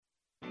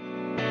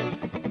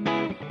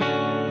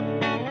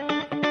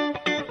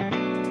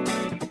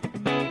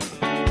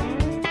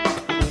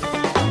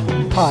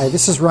Hi,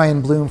 this is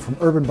Ryan Bloom from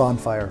Urban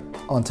Bonfire.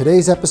 On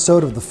today's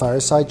episode of the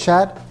Fireside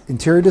Chat,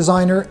 interior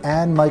designer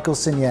Anne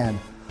Michelson-Yan.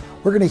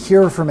 We're going to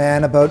hear from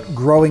Anne about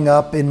growing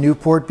up in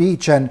Newport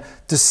Beach and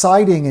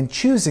deciding and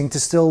choosing to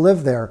still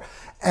live there.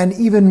 And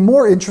even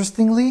more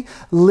interestingly,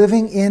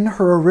 living in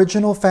her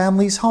original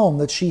family's home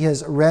that she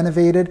has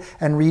renovated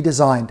and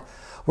redesigned.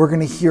 We're going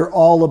to hear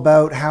all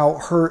about how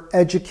her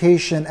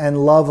education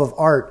and love of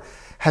art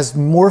has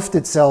morphed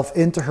itself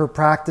into her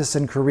practice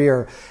and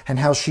career, and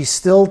how she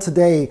still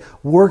today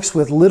works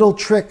with little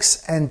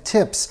tricks and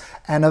tips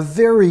and a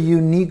very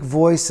unique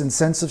voice and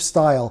sense of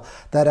style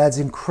that adds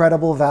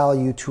incredible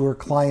value to her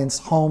clients'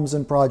 homes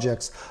and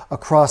projects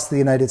across the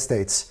United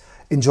States.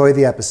 Enjoy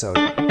the episode.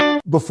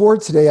 Before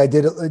today, I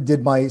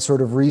did my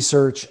sort of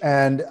research,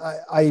 and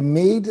I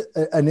made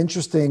an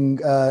interesting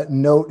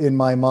note in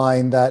my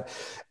mind that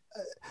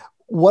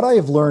what I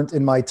have learned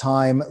in my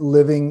time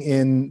living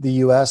in the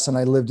US, and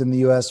I lived in the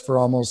US for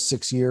almost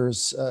 6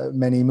 years,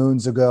 many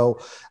moons ago,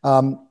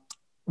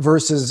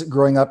 versus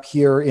growing up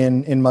here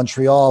in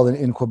Montreal,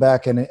 in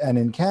Quebec, and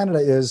in Canada,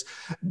 is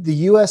the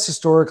US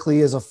historically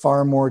is a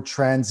far more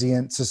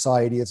transient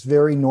society. It's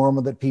very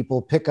normal that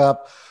people pick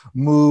up,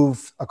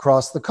 move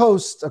across the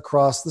coast,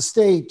 across the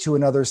state to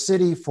another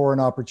city for an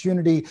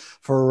opportunity,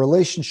 for a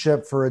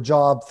relationship, for a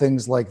job,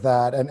 things like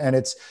that. And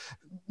it's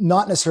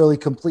not necessarily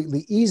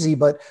completely easy,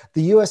 but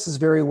the US is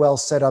very well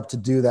set up to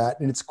do that.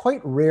 And it's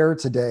quite rare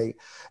today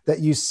that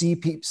you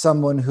see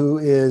someone who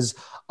is,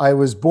 I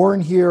was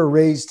born here,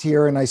 raised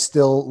here, and I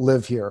still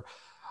live here.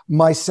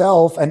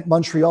 Myself, and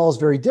Montreal is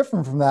very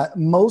different from that.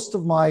 Most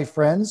of my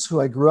friends who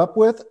I grew up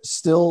with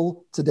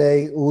still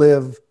today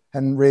live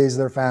and raise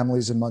their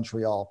families in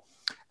Montreal.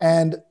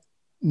 And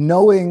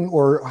knowing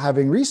or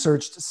having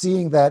researched,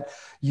 seeing that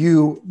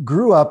you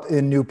grew up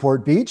in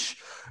Newport Beach,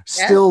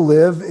 still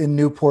live in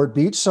Newport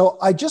Beach. So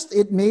I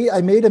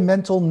made a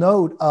mental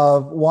note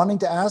of wanting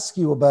to ask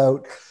you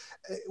about,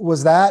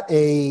 was that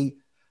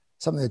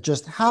something that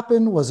just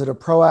happened? Was it a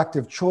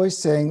proactive choice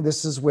saying,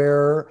 this is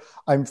where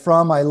I'm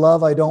from, I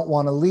love, I don't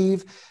want to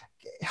leave?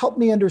 Help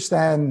me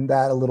understand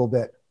that a little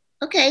bit.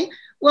 Okay.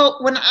 Well,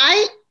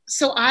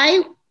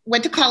 I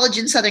went to college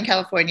in Southern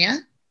California,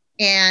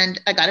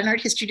 and I got an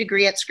art history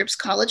degree at Scripps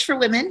College for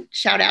Women,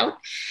 shout out.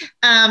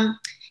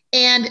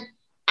 And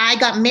I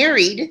got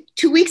married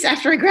 2 weeks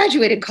after I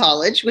graduated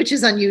college, which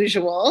is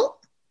unusual.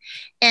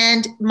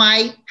 And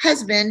my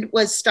husband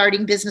was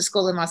starting business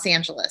school in Los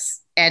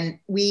Angeles. And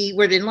we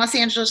were in Los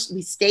Angeles.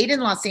 We stayed in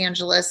Los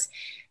Angeles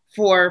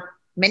for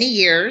many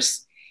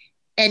years.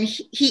 And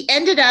he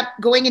ended up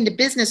going into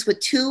business with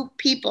two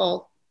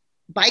people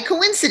by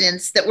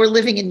coincidence that were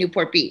living in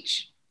Newport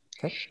Beach.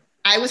 Okay.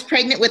 I was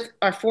pregnant with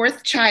our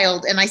fourth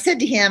child. And I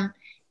said to him,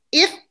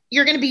 if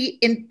you're going to be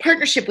in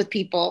partnership with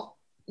people,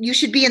 you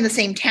should be in the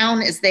same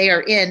town as they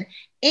are in.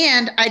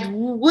 And I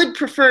would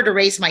prefer to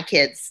raise my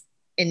kids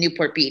in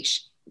Newport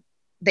Beach.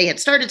 They had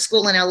started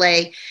school in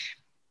LA.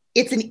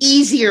 It's an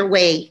easier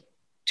way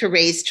to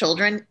raise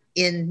children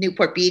in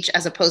Newport Beach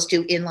as opposed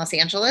to in Los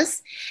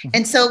Angeles. Mm-hmm.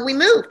 And so we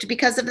moved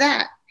because of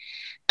that.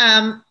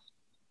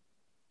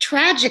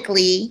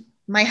 Tragically,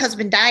 my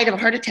husband died of a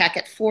heart attack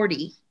at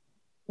 40,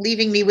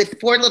 leaving me with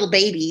 4 little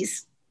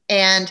babies.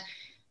 And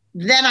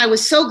then I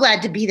was so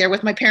glad to be there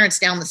with my parents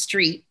down the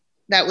street.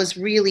 That was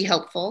really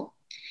helpful.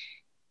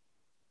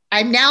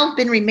 I've now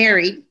been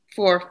remarried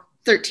for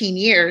 13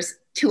 years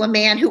to a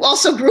man who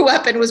also grew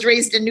up and was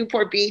raised in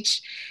Newport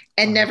Beach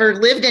and never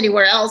lived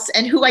anywhere else,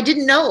 and who I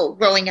didn't know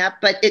growing up,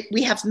 but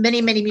we have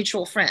many, many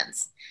mutual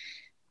friends.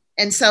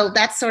 And so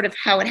that's sort of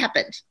how it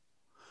happened.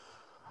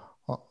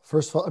 Well,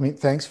 first of all, I mean,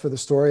 thanks for the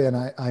story. And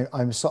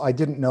I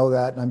didn't know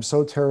that. And I'm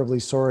so terribly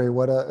sorry.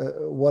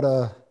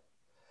 I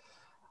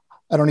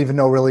don't even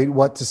know really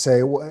what to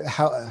say.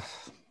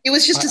 It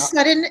was just a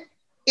sudden,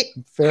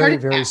 very,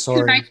 very sorry.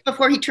 2 nights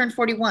before he turned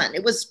 41.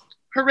 It was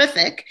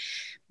horrific.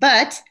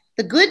 But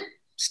the good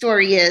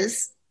story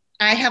is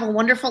I have a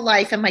wonderful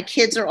life, and my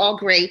kids are all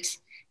great,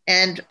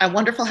 and a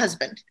wonderful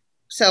husband.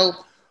 So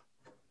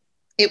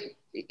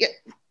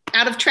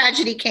out of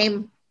tragedy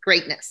came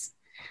greatness.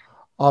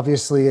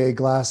 Obviously a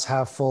glass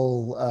half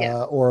full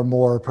or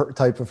more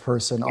type of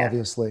person,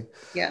 obviously.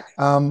 Yeah.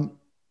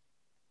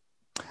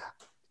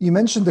 You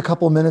mentioned a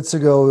couple minutes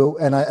ago,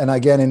 and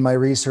again in my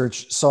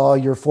research saw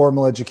your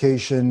formal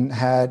education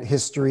had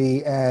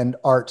history and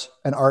art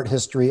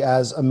history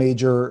as a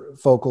major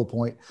focal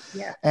point.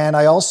 Yeah. And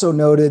I also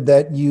noted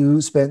that you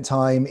spent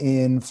time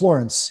in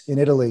Florence, in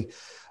Italy,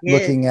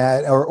 looking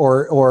at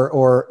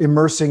or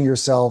immersing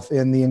yourself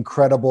in the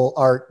incredible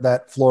art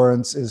that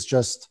Florence is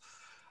just.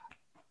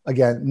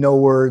 Again, no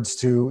words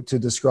to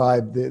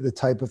describe the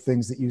type of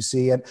things that you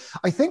see. And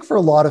I think for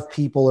a lot of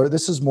people, or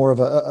this is more of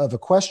a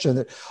question,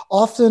 that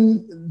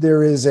often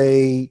there is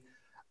a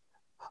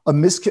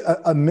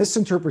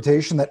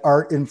misinterpretation that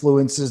art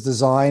influences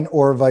design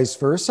or vice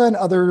versa. In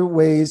other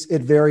ways,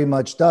 it very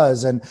much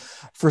does. And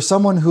for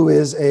someone who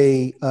is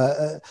a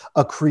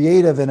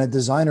creative and a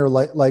designer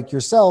like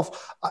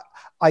yourself,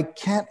 I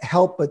can't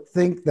help but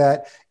think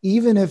that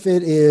even if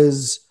it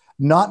is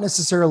not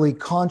necessarily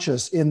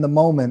conscious in the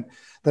moment,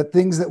 that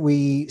things that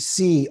we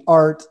see,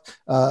 art,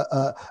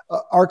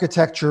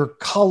 architecture,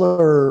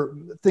 color,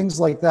 things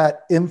like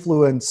that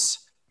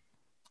influence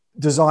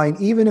design.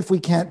 Even if we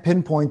can't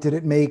pinpoint it,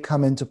 it may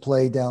come into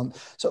play down.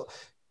 So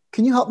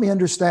can you help me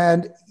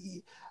understand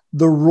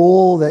the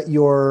role that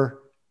your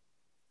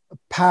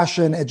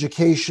passion,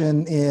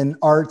 education in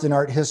art and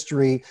art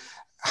history,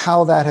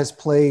 how that has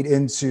played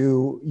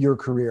into your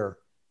career?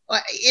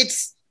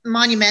 It's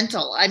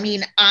monumental. I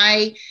mean,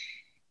 I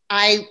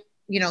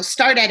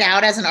started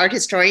out as an art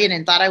historian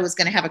and thought I was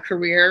going to have a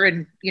career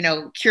in,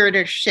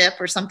 curatorship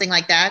or something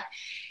like that.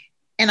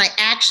 And I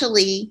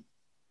actually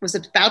was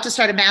about to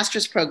start a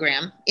master's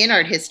program in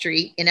art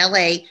history in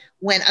LA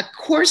when a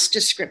course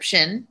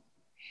description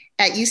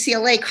at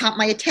UCLA caught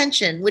my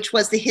attention, which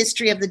was the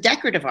history of the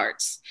decorative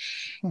arts.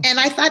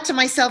 And I thought to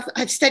myself,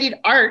 I've studied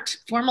art,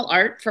 formal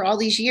art for all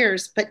these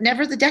years, but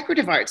never the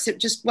decorative arts. It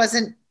just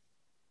wasn't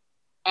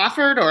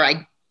offered, or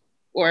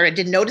I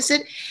didn't notice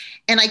it.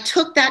 And I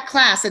took that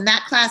class, and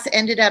that class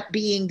ended up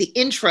being the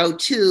intro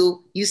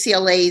to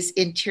UCLA's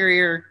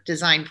interior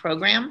design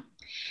program.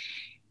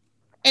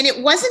 And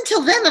it wasn't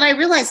until then that I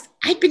realized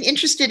I'd been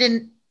interested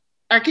in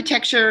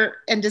architecture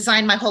and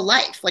design my whole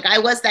life. Like, I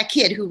was that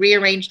kid who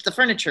rearranged the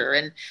furniture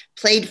and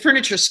played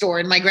furniture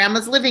store in my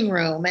grandma's living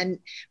room and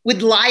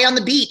would lie on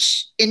the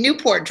beach in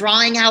Newport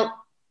drawing out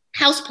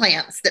house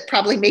plans that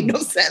probably made no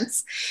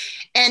sense.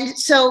 And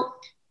so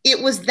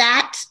it was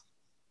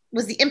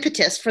the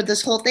impetus for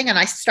this whole thing. And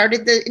I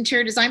started the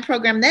interior design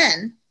program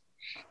then,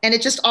 and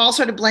it just all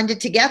sort of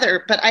blended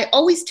together. But I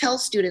always tell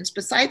students,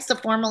 besides the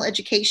formal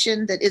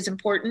education that is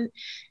important,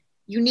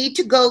 you need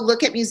to go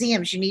look at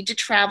museums. You need to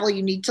travel.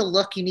 You need to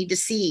look. You need to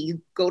see.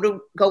 Go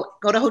to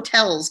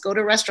hotels. Go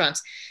to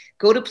restaurants.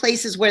 Go to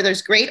places where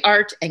there's great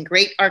art and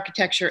great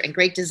architecture and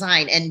great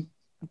design, and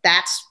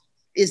that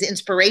is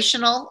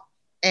inspirational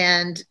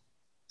and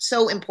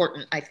so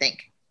important, I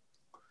think.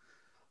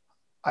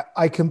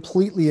 I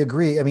completely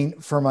agree. I mean,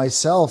 for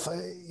myself,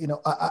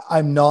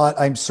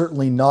 I'm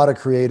certainly not a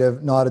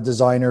creative, not a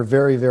designer,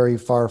 very, very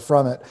far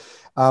from it.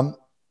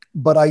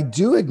 But I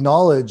do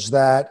acknowledge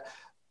that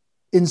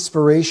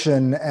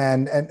inspiration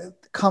and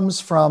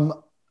comes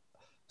from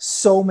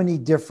so many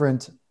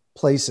different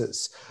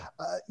places.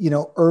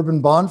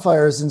 Urban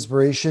Bonfire's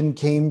inspiration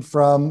came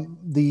from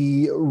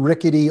the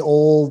rickety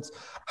old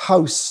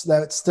house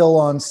that's still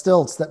on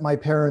stilts that my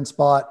parents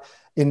bought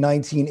in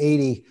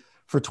 1980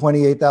 for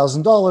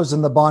 $28,000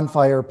 in the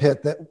bonfire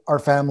pit that our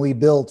family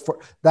built for.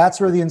 That's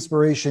where the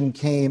inspiration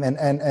came.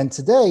 And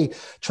today,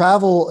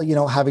 travel,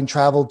 having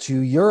traveled to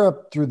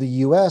Europe, through the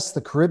US,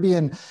 the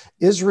Caribbean,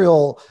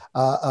 Israel,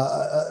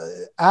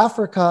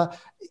 Africa,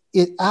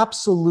 it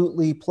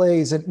absolutely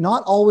plays. And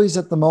not always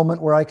at the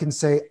moment where I can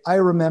say, I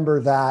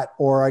remember that,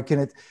 or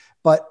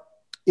but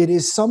it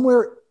is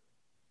somewhere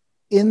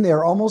in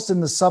there, almost in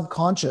the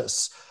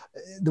subconscious,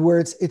 where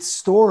it's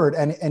stored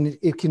and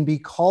it can be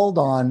called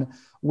on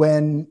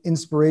when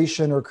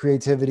inspiration or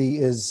creativity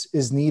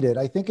is needed.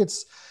 I think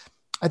it's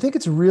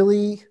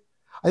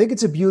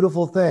a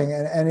beautiful thing.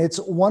 And it's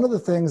one of the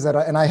things that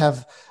I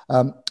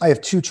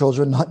have 2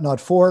 children, not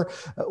 4.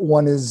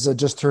 One is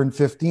just turned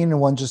 15 and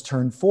one just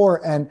turned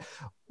 4. And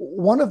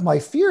one of my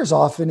fears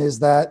often is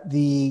that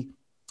the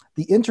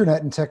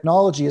internet and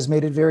technology has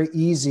made it very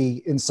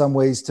easy in some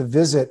ways to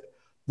visit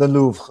the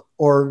Louvre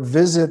or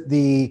visit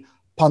the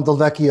Ponte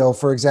Vecchio,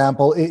 for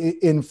example,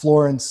 in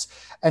Florence,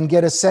 and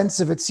get a sense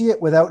of it, see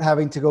it without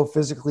having to go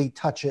physically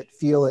touch it,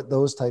 feel it,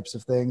 those types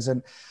of things.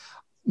 And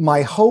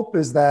my hope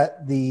is that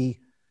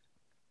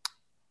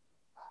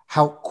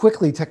how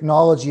quickly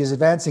technology is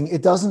advancing,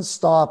 it doesn't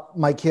stop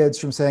my kids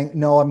from saying,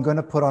 no, I'm going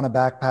to put on a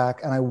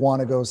backpack and I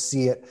want to go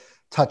see it,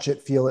 touch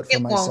it, feel it for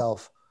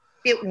myself.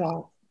 It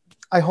won't.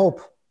 I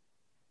hope.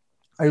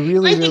 I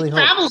really hope.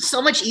 Travel's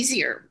so much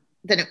easier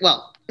than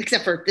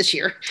except for this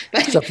year.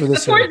 But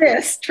before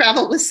this,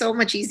 travel was so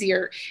much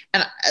easier.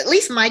 And at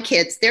least my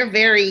kids, they're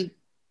very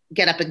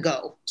get up and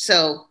go.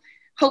 So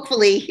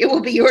hopefully it will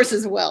be yours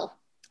as well.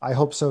 I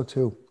hope so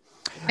too.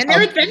 And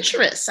they're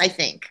adventurous, I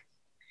think.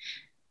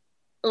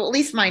 Well, at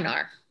least mine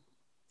are.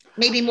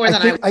 Maybe more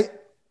than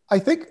I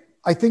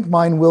think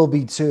mine will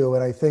be too.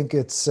 And I think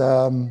it's,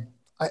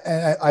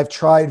 I've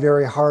tried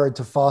very hard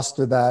to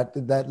foster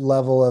that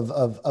level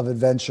of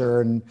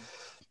adventure. And,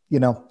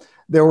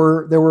 there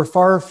were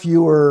far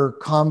fewer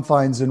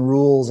confines and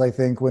rules, I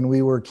think, when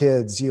we were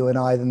kids, you and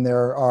I, than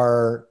there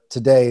are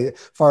today.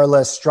 Far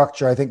less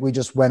structure. I think we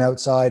just went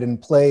outside and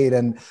played,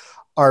 and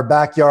our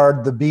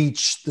backyard, the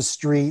beach, the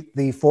street,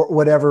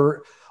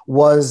 whatever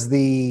was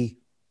the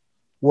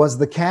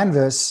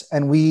canvas,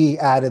 and we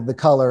added the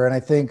color. And I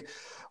think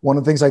one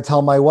of the things I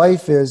tell my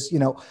wife is,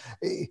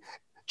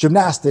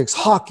 gymnastics,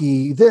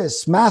 hockey,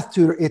 this, math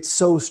tutor, it's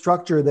so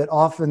structured that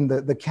often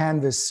the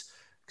canvas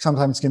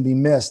sometimes can be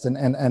missed.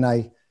 And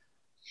I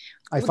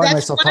find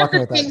myself talking about that.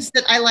 One of the things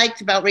that I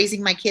liked about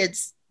raising my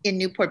kids in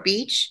Newport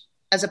Beach,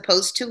 as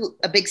opposed to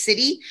a big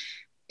city,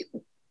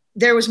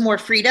 there was more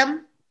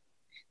freedom.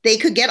 they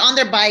could get on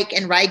their bike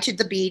and ride to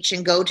the beach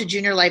and go to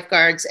junior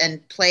lifeguards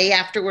and play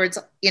afterwards,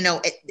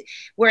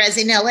 whereas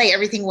in LA,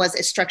 everything was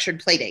a structured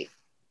play date.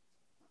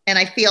 And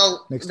I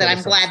feel that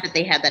I'm glad that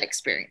they had that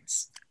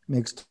experience.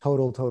 Makes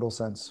total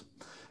sense.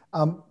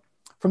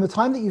 From the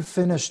time that you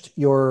finished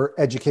your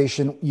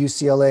education,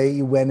 UCLA,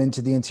 you went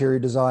into the interior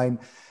design.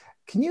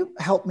 Can you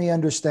help me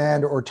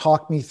understand or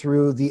talk me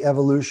through the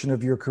evolution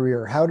of your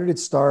career? How did it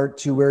start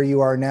to where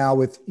you are now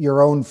with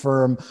your own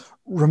firm,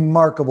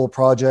 remarkable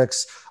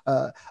projects,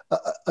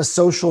 a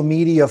social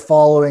media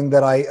following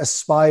that I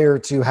aspire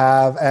to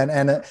have,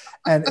 and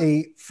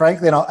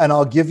frankly, and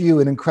I'll give you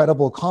an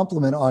incredible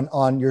compliment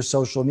on your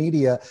social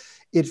media.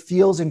 It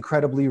feels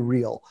incredibly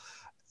real,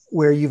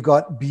 where you've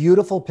got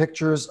beautiful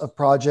pictures of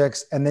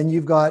projects, and then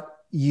you've got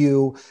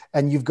you,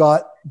 and you've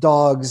got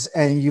dogs,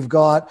 and you've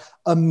got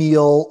a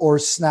meal or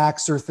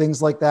snacks or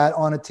things like that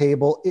on a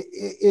table.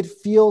 It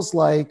feels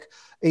like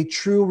a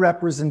true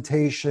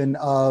representation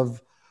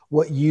of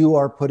what you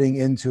are putting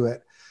into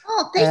it.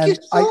 Oh, thank you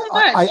so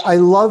much. I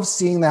love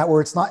seeing that,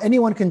 where it's not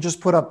anyone can just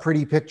put up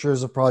pretty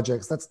pictures of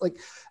projects. That's like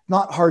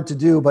not hard to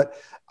do, but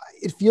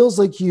it feels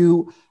like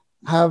you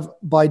have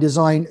by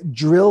design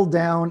drilled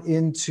down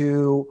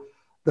into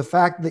the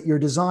fact that your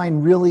design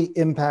really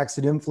impacts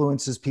and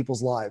influences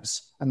people's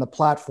lives and the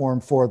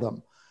platform for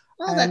them.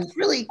 Well, that's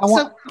really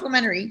so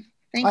complimentary.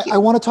 Thank you. I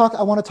want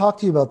to talk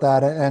to you about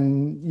that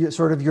and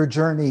sort of your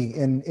journey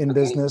in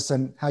business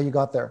and how you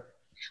got there.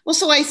 Well,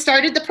 so I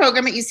started the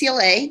program at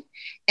UCLA,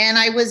 and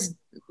I was,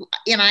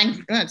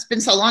 it's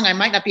been so long, I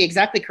might not be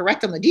exactly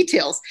correct on the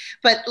details,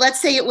 but let's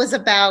say it was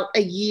about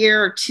a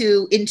year or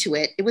two into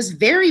it. It was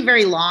very,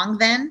 very long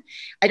then.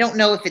 I don't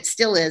know if it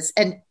still is.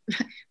 And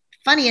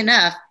funny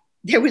enough,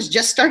 there was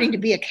just starting to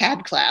be a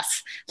CAD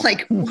class.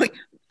 Like,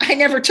 I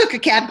never took a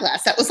CAD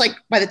class. That was like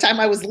by the time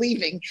I was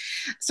leaving.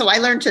 So I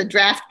learned to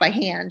draft by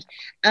hand.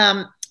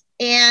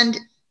 And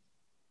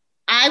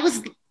I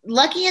was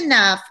lucky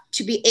enough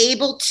to be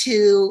able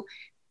to,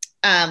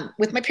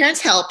 with my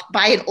parents' help,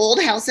 buy an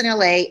old house in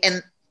LA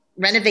and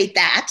renovate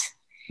that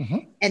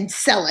and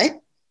sell it.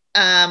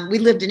 We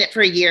lived in it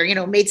for a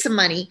year, made some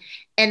money.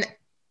 And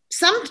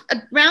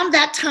around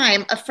that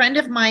time, a friend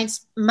of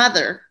mine's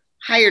mother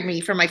hired me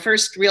for my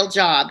first real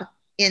job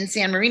in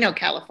San Marino,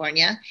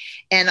 California.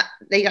 And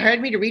they hired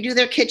me to redo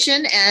their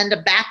kitchen and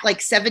a back like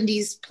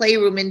 70s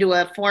playroom into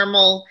a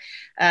formal,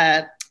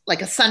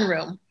 like a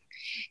sunroom.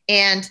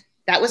 And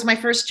that was my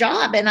first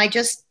job. And I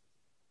just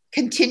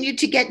continued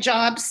to get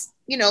jobs,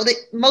 that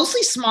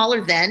mostly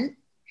smaller then.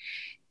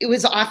 It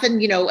was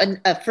often,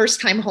 a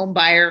first-time home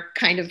buyer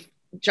kind of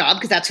job,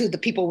 because that's who the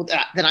people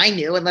that I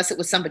knew, unless it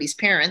was somebody's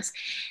parents.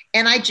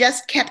 And I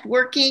just kept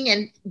working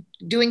and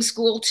doing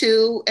school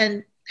too,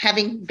 and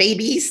having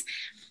babies.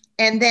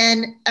 And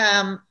then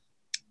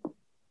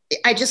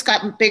I just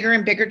got bigger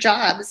and bigger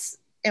jobs.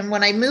 And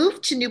when I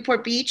moved to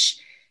Newport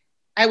Beach,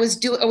 I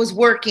was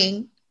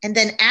working. And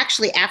then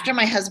actually after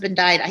my husband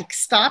died, I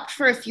stopped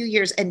for a few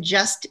years and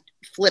just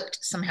flipped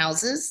some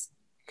houses.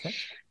 Okay.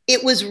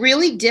 It was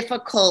really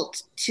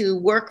difficult to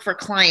work for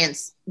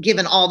clients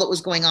given all that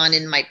was going on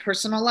in my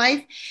personal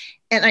life.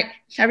 And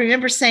I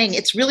remember saying,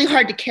 it's really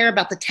hard to care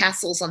about the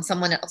tassels on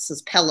someone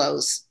else's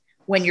pillows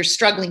when you're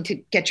struggling to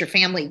get your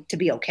family to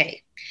be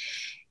okay.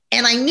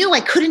 And I knew I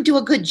couldn't do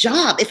a good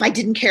job if I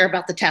didn't care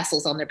about the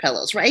tassels on their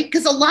pillows, right?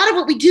 Because a lot of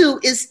what we do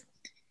is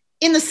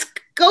in the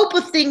scope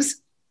of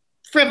things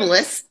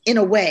frivolous in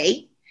a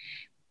way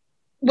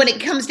when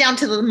it comes down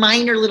to the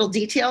minor little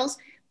details,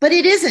 but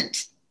it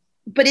isn't.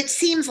 But it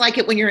seems like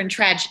it when you're in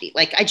tragedy.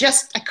 Like I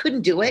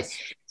couldn't do it.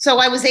 So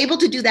I was able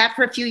to do that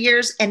for a few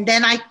years. And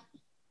then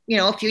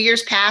a few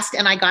years passed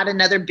and I got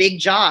another big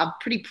job,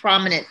 pretty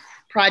prominent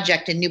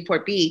project in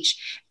Newport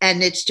Beach.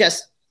 And it's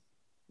just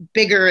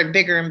bigger and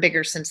bigger and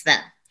bigger since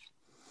then.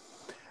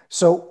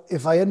 So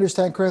if I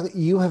understand correctly,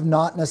 you have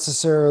not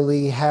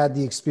necessarily had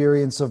the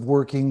experience of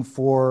working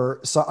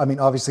for,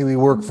 obviously we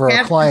work for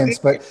our clients,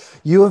 but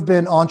you have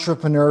been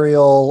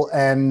entrepreneurial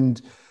and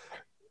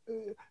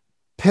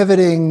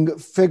pivoting,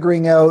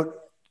 figuring out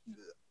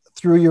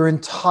through your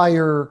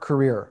entire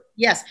career.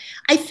 Yes.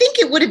 I think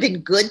it would have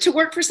been good to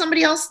work for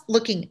somebody else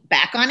looking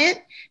back on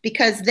it,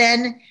 because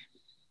then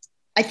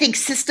I think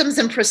systems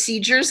and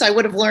procedures I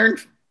would have learned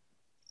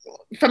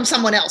from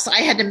someone else. I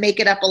had to make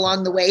it up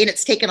along the way, and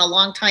it's taken a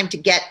long time to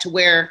get to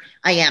where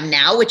I am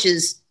now, which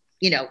is,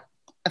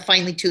 a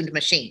finely tuned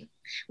machine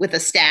with a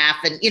staff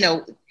and,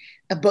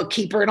 a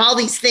bookkeeper and all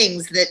these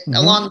things that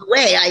along the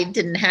way I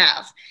didn't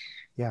have.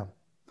 Yeah.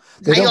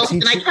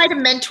 I try to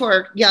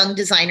mentor young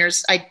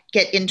designers. I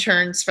get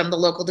interns from the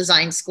local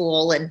design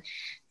school and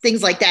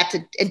things like that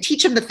and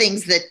teach them the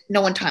things that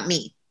no one taught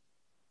me.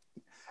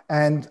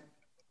 And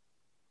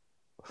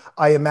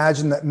I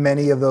imagine that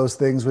many of those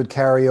things would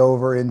carry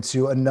over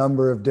into a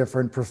number of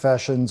different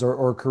professions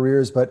or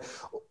careers. But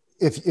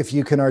if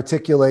you can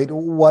articulate,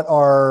 what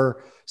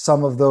are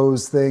some of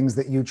those things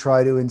that you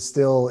try to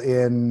instill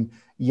in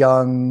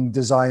young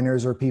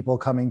designers or people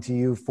coming to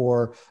you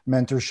for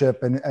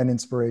mentorship and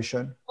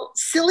inspiration?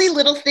 Silly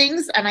little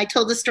things. And I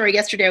told the story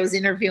yesterday. I was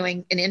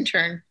interviewing an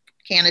intern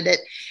candidate.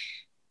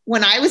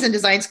 When I was in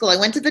design school, I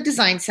went to the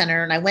design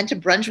center and I went to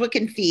Brunswick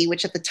and Fee,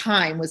 which at the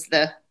time was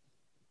the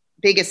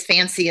biggest,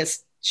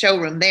 fanciest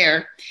showroom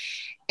there.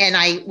 And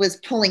I was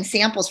pulling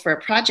samples for a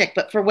project,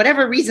 but for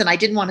whatever reason, I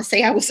didn't want to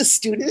say I was a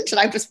student and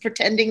I was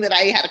pretending that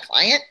I had a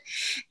client.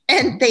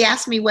 And they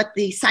asked me what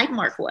the side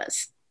mark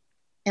was.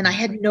 And I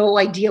had no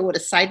idea what a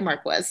side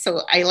mark was.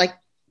 So I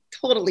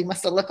totally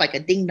must have looked like a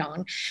ding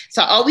dong.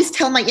 So I always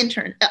tell my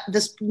intern,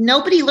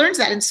 nobody learns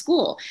that in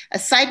school. A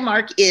side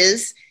mark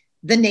is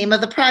the name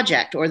of the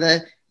project or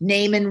the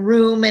name and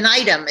room and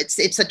item.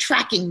 It's a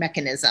tracking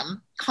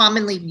mechanism,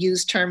 commonly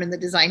used term in the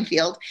design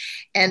field.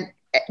 And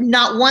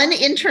not one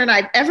intern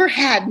I've ever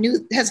had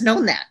has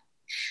known that.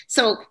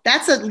 So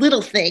that's a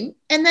little thing.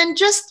 And then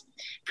just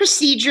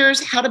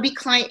procedures, how to be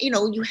client,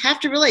 you have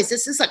to realize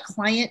this is a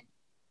client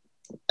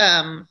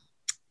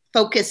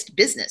focused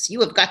business.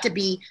 You have got to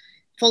be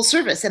full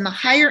service. And the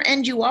higher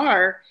end you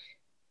are,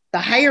 the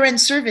higher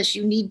end service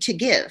you need to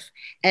give.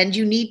 And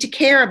you need to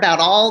care about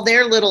all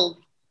their little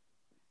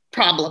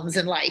problems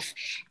in life.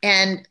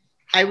 And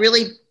I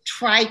really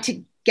try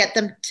to get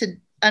them to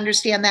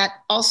understand that.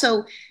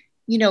 Also,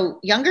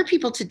 younger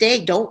people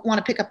today don't want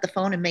to pick up the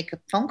phone and make a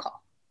phone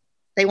call.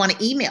 They want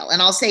to email.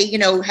 And I'll say,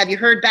 have you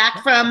heard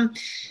back from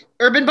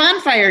Urban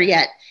Bonfire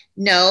yet?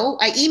 No,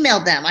 I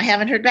emailed them. I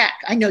haven't heard back.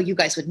 I know you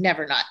guys would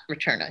never not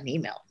return an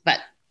email,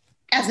 but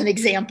as an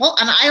example,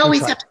 and I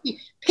always have to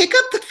pick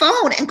up the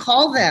phone and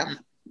call them.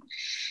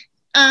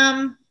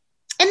 And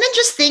then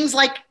just things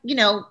like,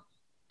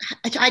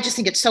 I just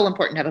think it's so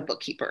important to have a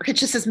bookkeeper. It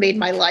just has made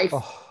my life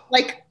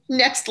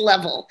next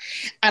level.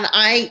 And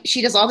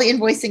she does all the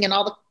invoicing and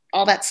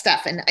all that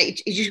stuff. And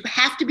you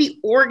have to be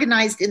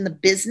organized in the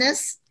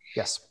business.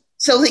 Yes.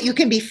 So that you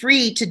can be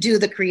free to do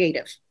the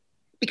creative,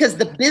 because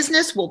the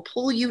business will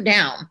pull you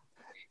down.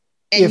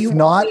 And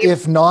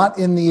if not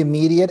in the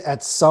immediate,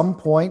 at some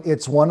point,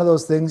 it's one of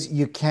those things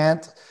you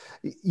can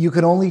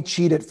only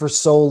cheat it for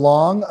so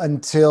long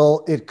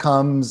until it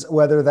comes,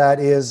 whether that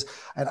is,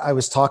 and I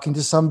was talking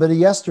to somebody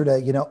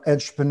yesterday,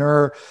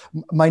 entrepreneur,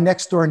 my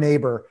next door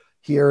neighbor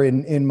here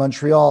in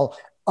Montreal,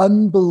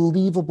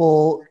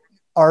 unbelievable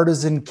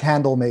artisan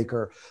candle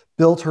maker,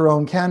 built her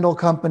own candle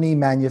company,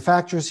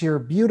 manufactures here,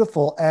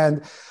 beautiful.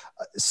 And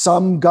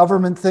some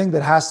government thing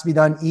that has to be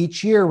done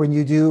each year when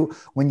you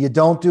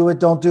don't do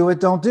it.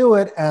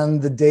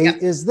 And the date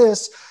is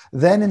this.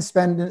 Then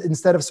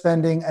instead of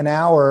spending an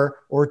hour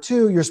or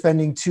two, you're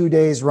spending 2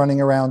 days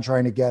running around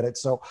trying to get it.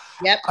 So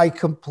I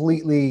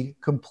completely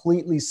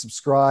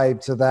subscribe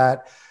to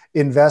that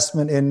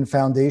investment in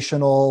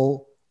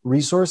foundational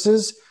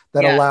resources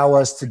that allow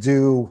us to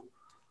do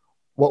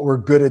what we're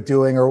good at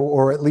doing,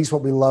 or at least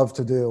what we love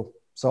to do.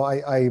 So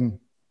I'm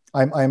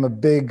a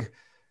big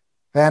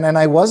fan, and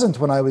I wasn't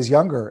when I was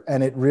younger.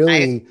 And it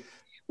really,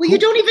 you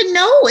don't even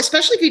know,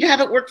 especially if you have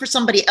it work for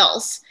somebody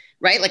else,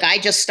 right? Like I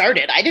just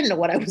started, I didn't know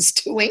what I was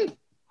doing.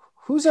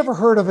 Who's ever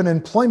heard of an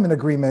employment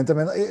agreement? I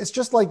mean, it's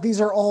just like,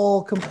 these are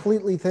all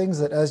completely things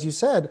that, as you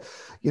said,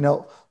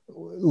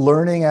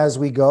 learning as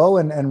we go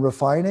and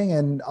refining,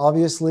 and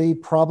obviously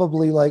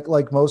probably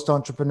like most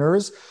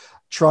entrepreneurs,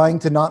 trying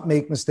to not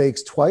make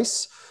mistakes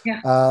twice.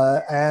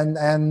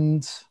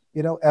 And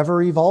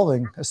ever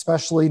evolving,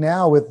 especially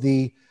now with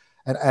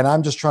and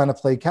I'm just trying to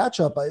play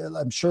catch up,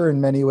 I'm sure in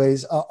many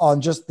ways,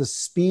 on just the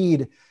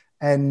speed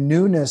and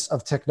newness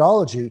of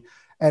technology.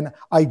 And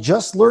I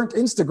just learned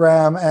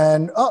Instagram,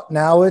 and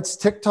now it's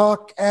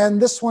TikTok,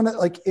 and this one,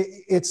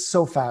 it's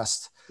so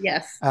fast.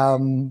 Yes.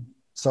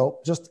 So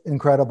just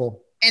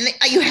incredible. And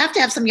you have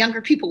to have some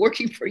younger people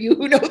working for you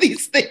who know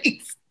these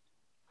things,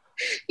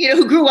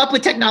 who grew up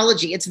with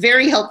technology. It's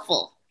very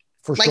helpful.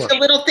 For sure. Like the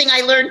little thing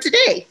I learned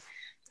today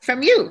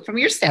from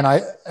your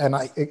staff. And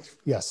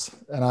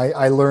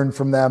I learned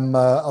from them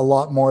a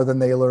lot more than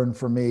they learn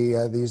from me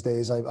these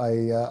days.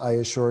 I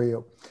assure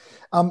you.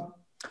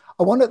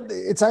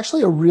 It's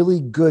actually a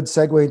really good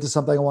segue into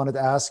something I wanted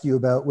to ask you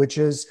about, which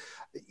is,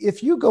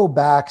 if you go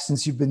back,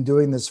 since you've been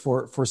doing this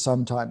for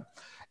some time,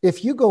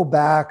 if you go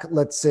back,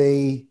 let's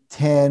say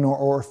 10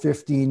 or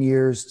 15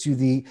 years to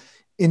the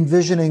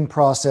envisioning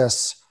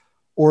process,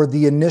 or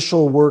the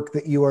initial work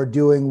that you are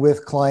doing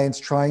with clients,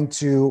 trying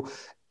to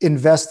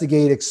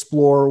investigate,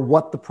 explore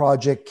what the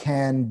project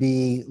can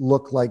be,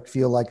 look like,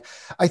 feel like.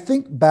 I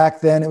think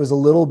back then it was a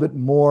little bit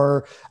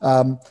more,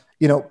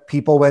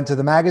 people went to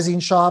the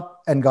magazine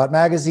shop and got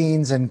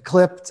magazines and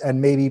clipped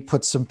and maybe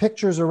put some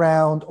pictures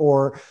around,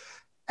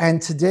 and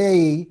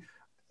today,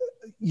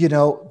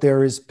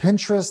 there is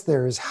Pinterest,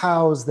 there is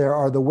Houzz, there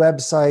are the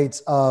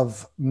websites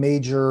of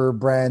major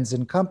brands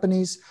and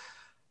companies.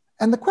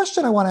 And the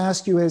question I want to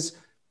ask you is,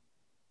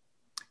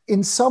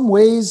 in some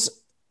ways,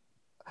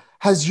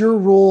 has your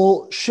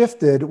role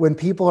shifted when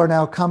people are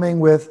now coming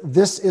with,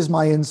 this is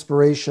my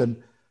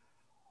inspiration,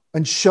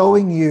 and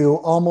showing you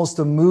almost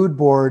a mood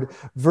board,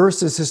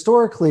 versus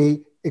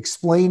historically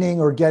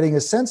explaining or getting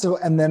a sense of,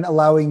 and then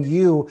allowing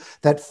you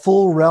that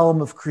full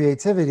realm of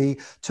creativity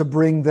to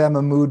bring them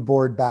a mood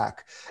board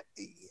back?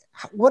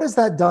 What has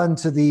that done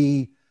to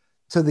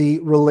to the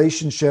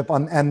relationship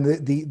on and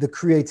the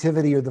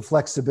creativity or the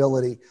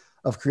flexibility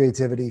of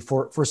creativity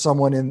for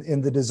someone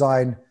in the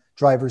design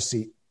driver's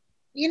seat?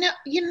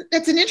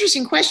 That's an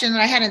interesting question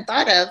that I hadn't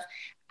thought of.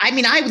 I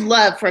mean, I would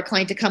love for a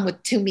client to come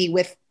to me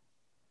with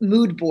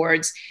mood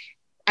boards.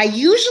 I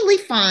usually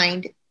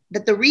find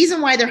that the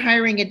reason why they're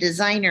hiring a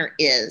designer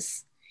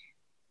is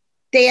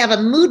they have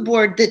a mood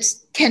board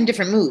that's 10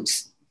 different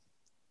moods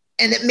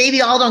and that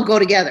maybe all don't go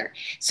together.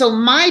 So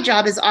my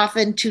job is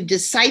often to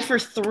decipher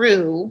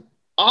through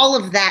all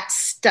of that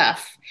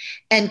stuff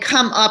and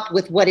come up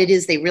with what it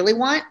is they really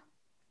want.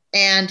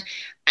 And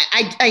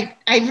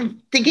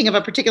I'm thinking of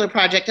a particular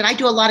project, and I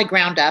do a lot of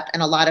ground up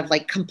and a lot of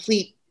like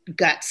complete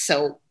guts.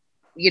 So,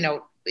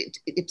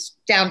 it's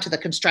down to the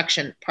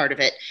construction part of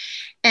it.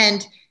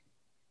 And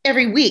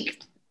every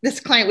week, this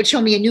client would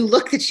show me a new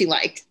look that she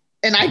liked.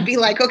 And I'd be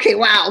like, okay,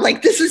 wow,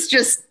 like this is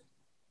just,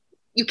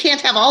 you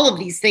can't have all of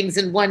these things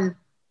in one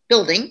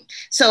building.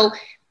 So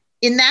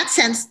in that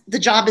sense, the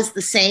job is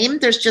the same.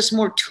 There's just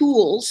more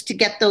tools to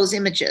get those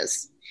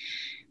images.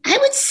 I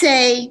would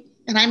say,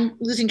 and I'm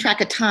losing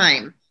track of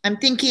time, I'm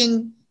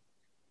thinking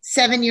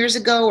 7 years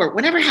ago or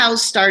whenever Houzz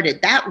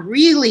started, that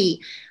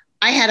really,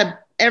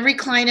 every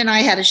client and I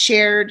had a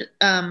shared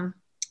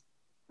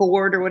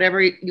board or whatever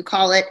you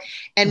call it.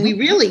 And we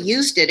really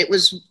used it.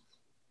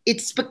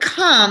 It's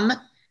become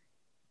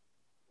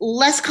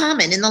less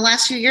common. In the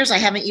last few years, I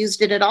haven't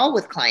used it at all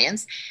with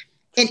clients.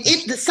 And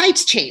the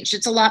site's changed.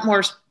 It's a lot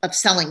more of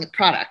selling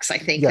products, I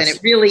think, than it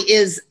really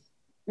is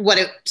what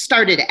it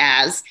started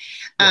as.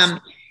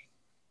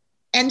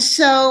 And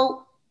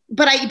so,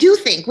 but I do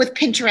think with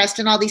Pinterest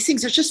and all these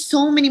things, there's just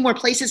so many more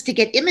places to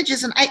get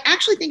images. And I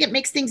actually think it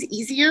makes things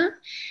easier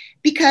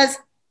because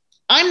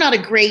I'm not a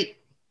great,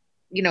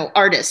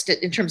 artist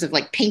in terms of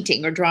like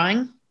painting or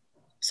drawing.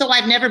 So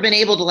I've never been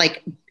able to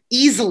like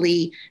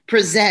easily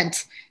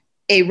present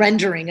a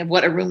rendering of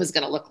what a room is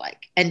going to look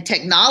like. And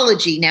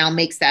technology now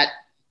makes that,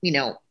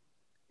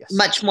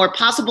 much more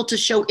possible to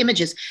show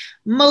images.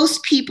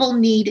 Most people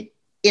need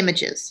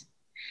images.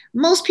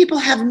 Most people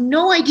have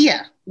no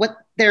idea what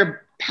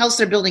their house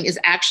they're building is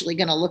actually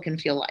going to look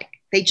and feel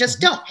like. They just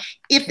don't.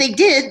 If they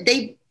did,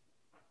 they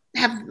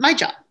have my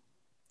job.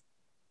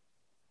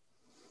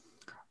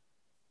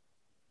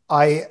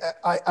 I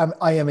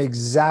am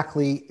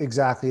exactly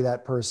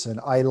that person.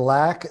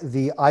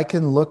 I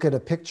can look at a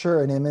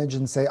picture, an image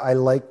and say, I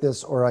like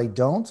this or I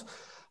don't,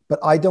 but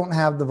I don't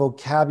have the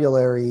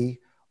vocabulary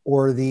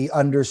or the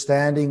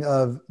understanding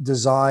of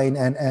design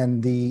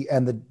and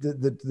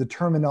the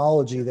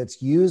terminology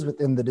that's used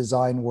within the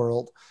design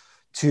world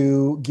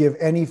to give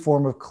any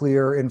form of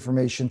clear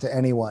information to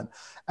anyone.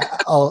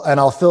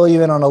 I'll fill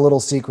you in on a little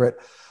secret.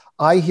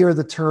 I hear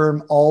the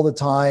term all the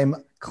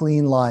time,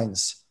 clean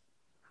lines.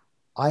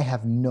 I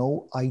have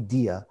no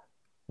idea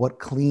what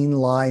clean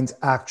lines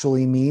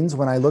actually means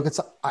when I look at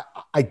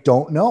I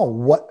don't know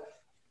what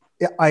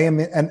I am.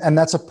 And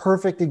that's a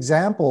perfect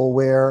example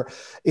where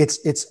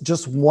it's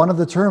just one of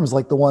the terms,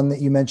 like the one that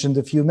you mentioned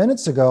a few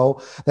minutes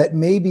ago, that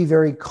may be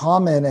very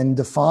common and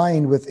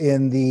defined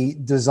within the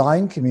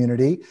design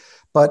community,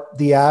 but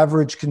the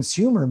average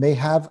consumer may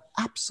have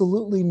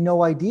absolutely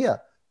no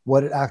idea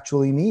what it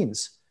actually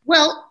means.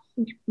 Well,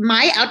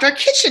 my outdoor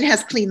kitchen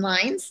has clean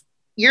lines.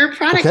 Your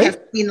product has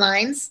clean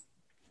lines.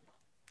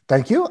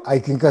 Thank you. I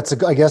think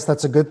I guess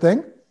that's a good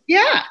thing.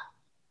 Yeah,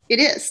 it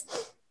is.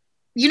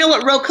 You know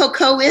what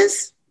Rococo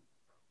is?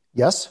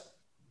 Yes.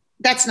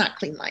 That's not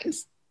clean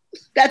lines.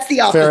 That's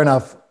the opposite. Fair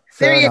enough.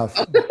 Fair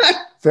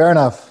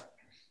enough.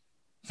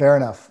 Fair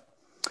enough.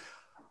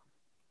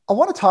 I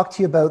want to talk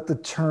to you about the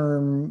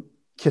term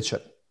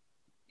kitchen.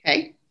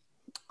 Okay.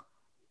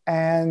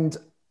 And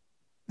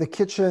the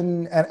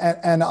kitchen,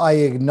 and I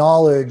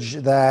acknowledge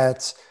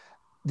that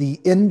the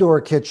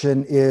indoor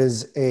kitchen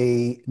is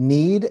a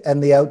need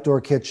and the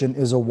outdoor kitchen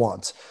is a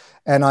want.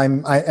 And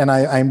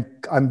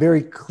I'm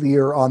very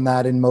clear on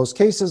that in most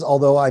cases,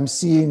 although I'm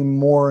seeing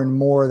more and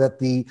more that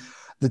the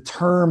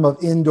term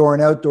of indoor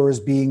and outdoor is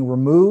being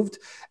removed,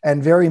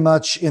 and very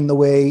much in the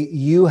way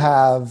you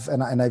have,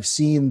 and I've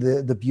seen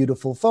the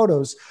beautiful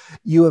photos,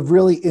 you have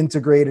really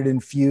integrated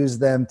and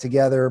fused them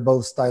together,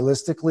 both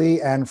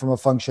stylistically and from a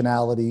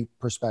functionality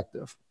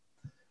perspective.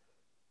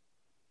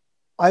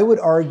 I would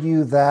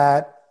argue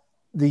that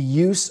the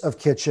use of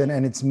kitchen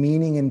and its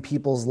meaning in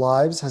people's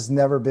lives has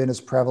never been as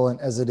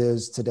prevalent as it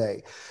is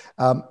today.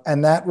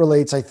 And that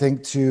relates, I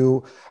think,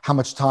 to how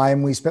much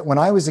time we spent. When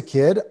I was a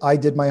kid, I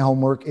did my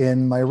homework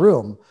in my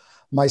room.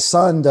 My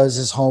son does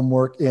his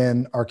homework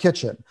in our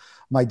kitchen.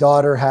 My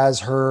daughter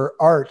has her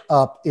art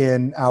up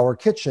in our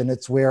kitchen.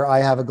 It's where I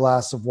have a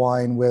glass of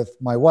wine with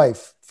my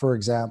wife, for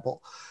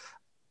example.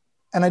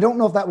 And I don't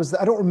know if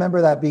I don't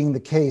remember that being the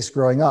case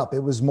growing up. It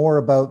was more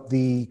about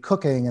the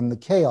cooking and the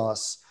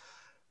chaos.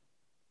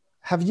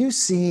 Have you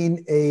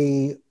seen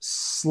a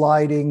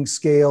sliding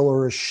scale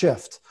or a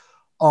shift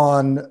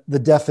on the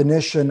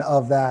definition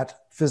of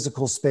that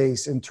physical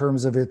space in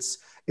terms of its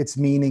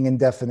meaning and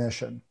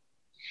definition?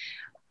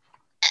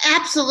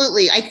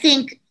 Absolutely. I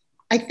think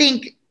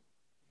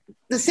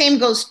the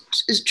same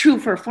is true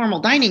for a formal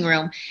dining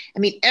room. I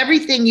mean,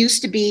 everything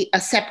used to be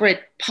a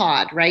separate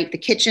pod, right? The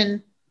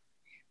kitchen,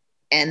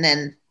 and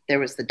then there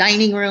was the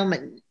dining room,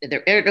 and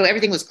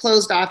everything was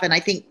closed off. And I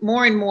think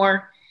more and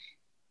more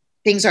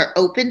things are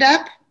opened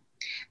up,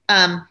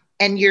 and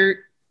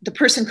the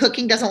person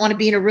cooking doesn't want to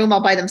be in a room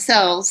all by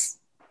themselves.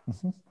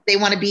 Mm-hmm. They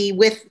want to be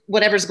with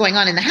whatever's going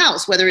on in the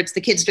house, whether it's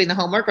the kids doing the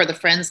homework or the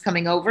friends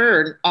coming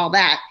over or all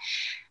that.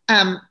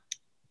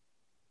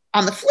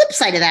 On the flip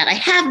side of that, I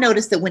have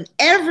noticed that when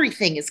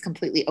everything is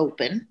completely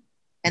open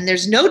and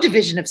there's no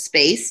division of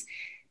space,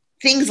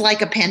 things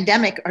like a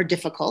pandemic are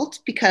difficult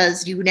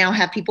because you now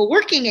have people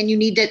working and you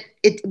need to,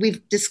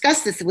 we've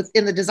discussed this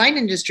within the design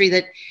industry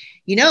that,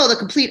 the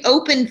complete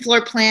open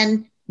floor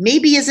plan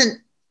maybe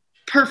isn't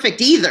perfect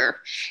either.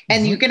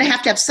 And you're going to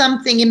have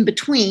something in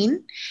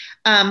between.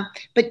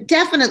 But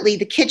definitely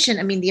the kitchen,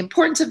 I mean, the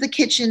importance of the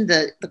kitchen,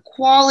 the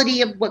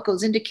quality of what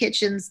goes into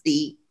kitchens,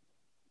 the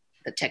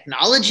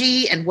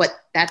technology and what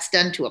that's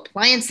done to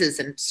appliances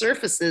and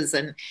surfaces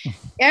and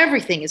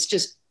everything is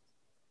just,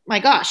 my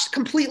gosh,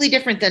 completely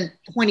different than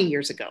 20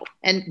 years ago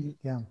and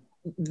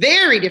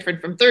very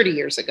different from 30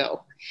 years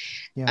ago.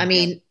 Yeah. I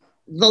mean,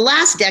 the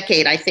last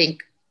decade, I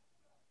think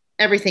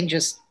everything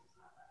just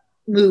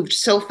moved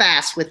so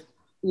fast with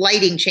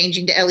lighting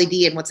changing to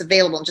LED and what's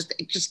available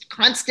and just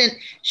constant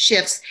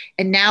shifts.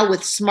 And now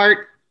with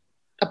smart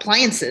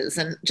appliances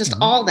and just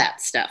all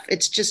that stuff,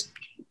 it's just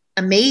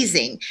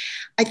amazing.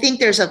 I think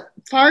there's a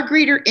far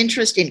greater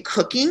interest in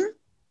cooking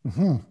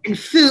and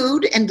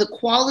food and the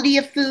quality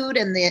of food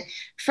and the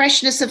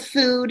freshness of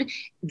food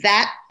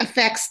that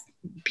affects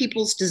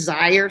people's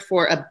desire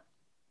for a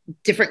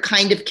different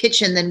kind of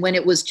kitchen than when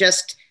it was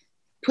just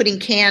putting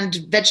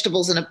canned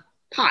vegetables in a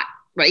pot,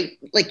 right?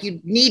 Like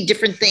you need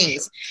different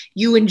things.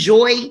 You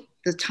enjoy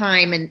the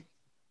time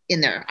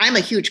in there. I'm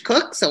a huge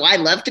cook, so I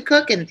love to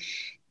cook, and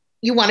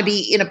you want to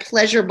be in a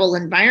pleasurable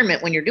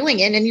environment when you're doing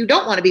it, and you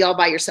don't want to be all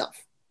by yourself.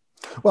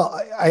 Well,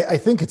 I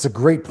think it's a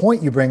great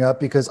point you bring up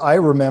because I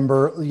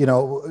remember,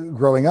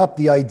 growing up,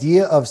 the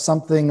idea of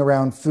something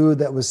around food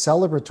that was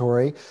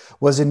celebratory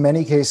was in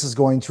many cases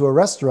going to a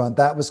restaurant.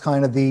 That was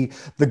kind of the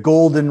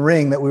golden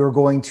ring that we were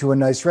going to a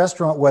nice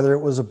restaurant, whether it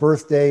was a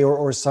birthday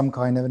or some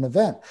kind of an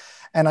event.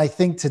 And I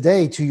think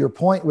today, to your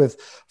point, with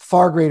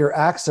far greater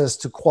access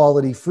to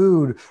quality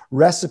food,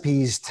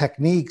 recipes,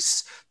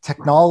 techniques,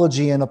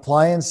 technology and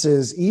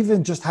appliances,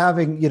 even just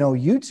having,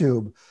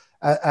 YouTube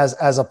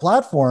as a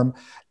platform,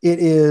 it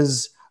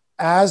is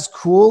as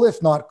cool,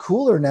 if not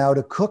cooler now,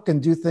 to cook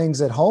and do things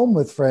at home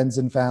with friends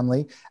and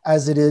family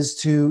as it is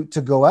to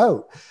go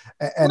out.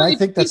 And I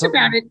think that's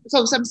about it.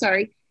 So I'm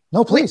sorry.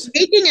 No, please. When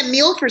making a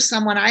meal for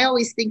someone, I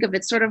always think of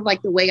it sort of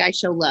like the way I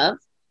show love.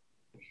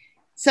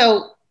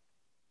 So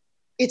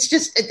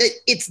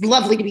it's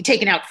lovely to be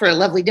taken out for a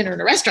lovely dinner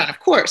in a restaurant, of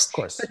course.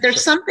 But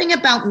there's something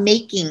about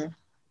making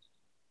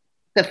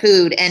the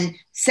food and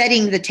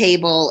setting the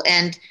table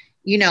and,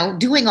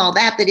 doing all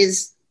that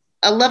is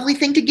a lovely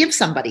thing to give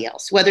somebody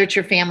else, whether it's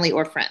your family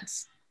or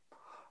friends.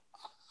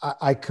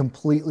 I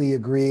completely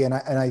agree. And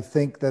I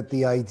think that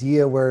the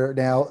idea where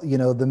now,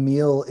 the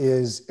meal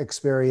is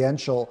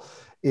experiential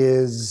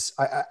is,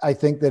 I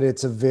think that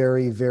it's a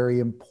very, very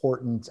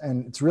important,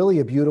 and it's really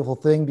a beautiful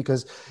thing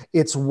because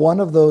it's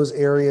one of those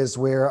areas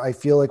where I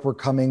feel like we're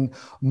coming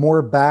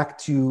more back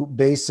to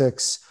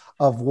basics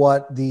of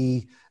what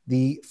the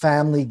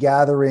family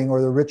gathering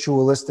or the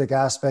ritualistic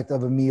aspect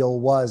of a meal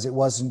was. It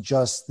wasn't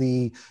just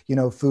the,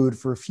 food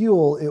for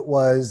fuel. It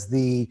was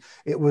the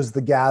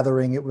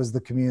gathering. It was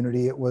the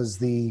community. It was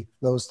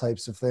those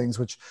types of things,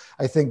 which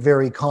I think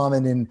very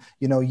common in,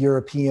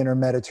 European or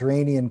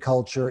Mediterranean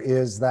culture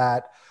is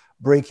that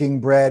breaking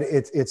bread.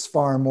 It's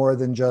far more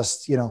than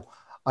just,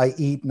 I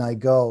eat and I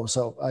go.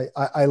 So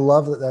I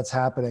love that that's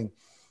happening.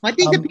 Well, I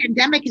think the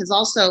pandemic has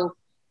also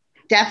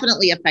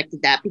definitely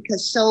affected that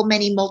because so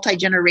many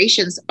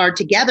multi-generations are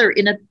together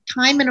in a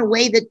time in a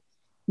way that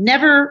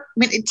never,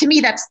 to me,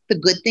 that's the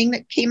good thing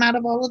that came out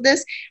of all of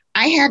this.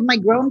 I had my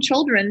grown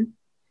children,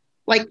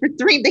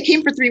 they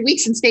came for 3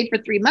 weeks and stayed for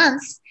 3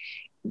 months.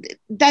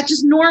 That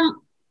just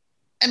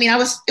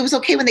it was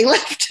okay when they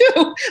left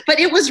too, but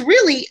it was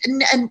really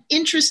an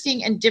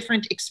interesting and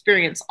different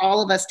experience.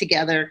 All of us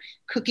together,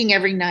 cooking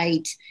every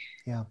night,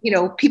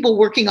 people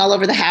working all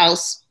over the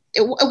house,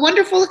 a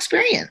wonderful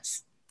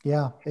experience.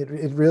 Yeah,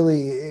 it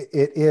really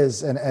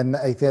is. And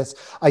I guess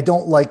I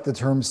don't like the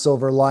term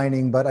silver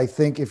lining, but I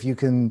think if you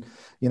can,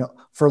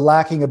 for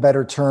lacking a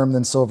better term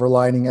than silver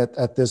lining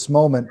at this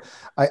moment,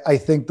 I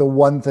think the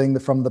one thing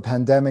from the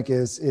pandemic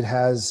is it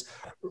has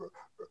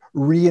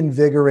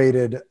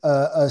reinvigorated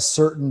a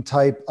certain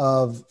type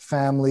of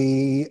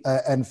family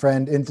and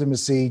friend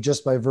intimacy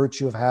just by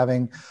virtue of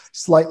having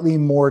slightly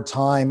more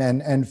time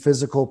and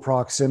physical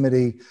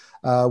proximity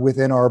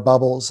within our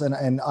bubbles.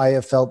 And I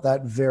have felt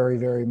that very,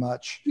 very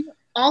much.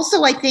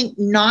 Also, I think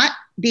not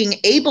being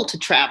able to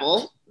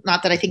travel,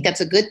 not that I think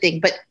that's a good thing,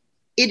 but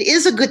it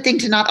is a good thing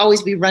to not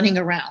always be running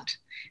around,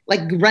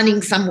 like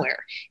running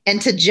somewhere,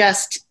 and to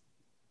just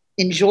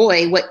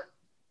enjoy what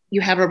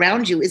you have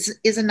around you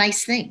is a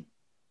nice thing.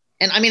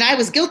 And I mean, I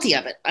was guilty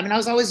of it. I mean, I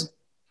was always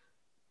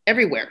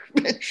everywhere.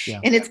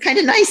 Yeah. And it's kind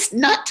of nice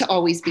not to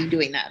always be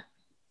doing that.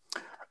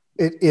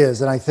 It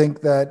is. And I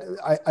think that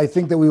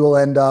we will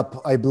end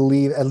up, I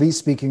believe, at least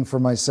speaking for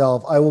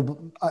myself,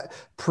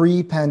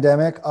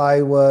 pre-pandemic,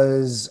 I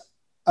was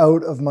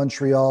out of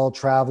Montreal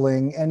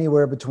traveling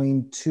anywhere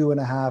between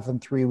 2.5 and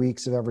 3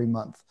 weeks of every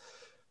month,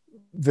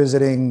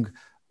 visiting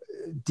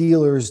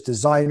dealers,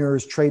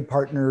 designers, trade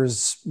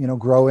partners,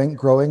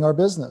 growing our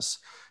business.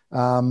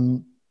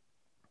 And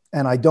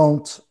I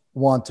don't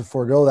want to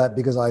forego that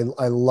because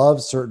I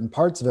love certain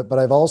parts of it, but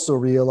I've also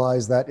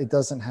realized that it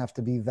doesn't have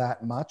to be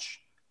that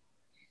much.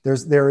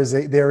 There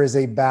is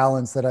a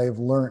balance that I've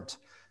learned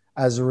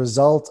as a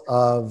result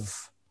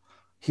of,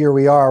 here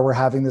we are, we're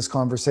having this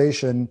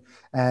conversation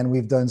and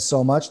we've done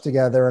so much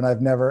together and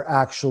I've never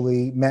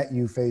actually met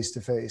you face to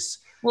face.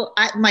 Well,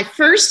 my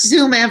first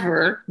Zoom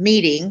ever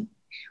meeting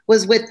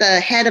was with the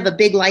head of a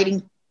big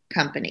lighting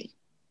company.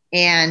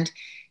 And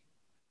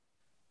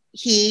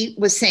he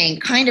was saying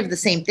kind of the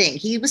same thing.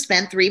 He would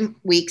spend 3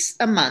 weeks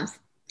a month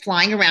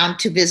flying around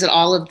to visit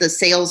all of the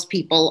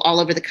salespeople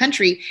all over the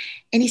country.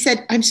 And he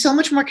said, I'm so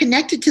much more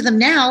connected to them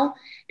now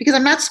because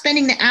I'm not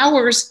spending the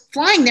hours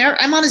flying there.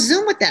 I'm on a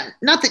Zoom with them.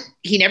 Not that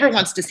he never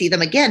wants to see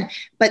them again,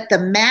 but the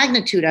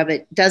magnitude of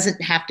it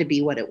doesn't have to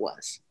be what it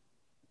was.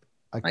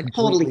 I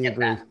totally get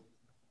agree. That.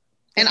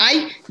 And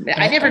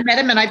I never met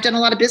him, and I've done a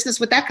lot of business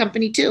with that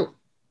company too.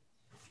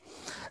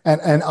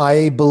 And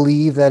I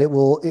believe that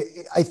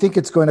I think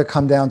it's going to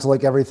come down to,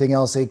 like everything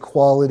else, a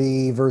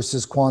quality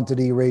versus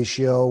quantity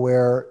ratio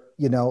where,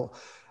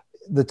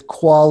 the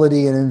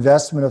quality and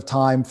investment of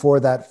time for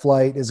that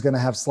flight is going to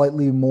have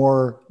slightly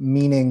more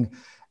meaning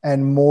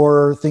and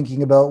more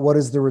thinking about what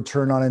is the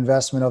return on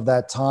investment of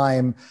that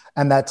time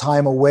and that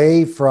time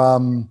away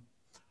from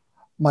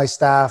my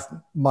staff,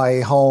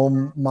 my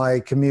home, my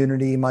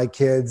community, my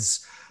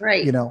kids,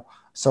 right.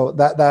 So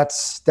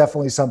that's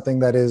definitely something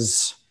that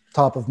is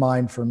top of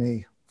mind for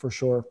me, for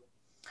sure.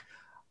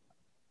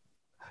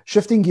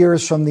 Shifting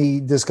gears from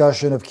the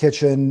discussion of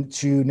kitchen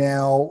to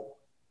now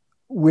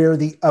where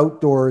the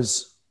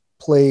outdoors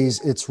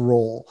plays its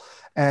role.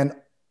 And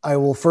I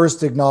will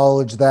first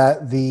acknowledge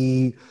that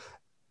the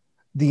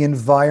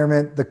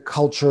environment, the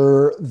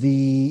culture,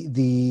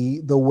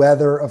 the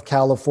weather of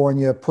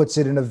California puts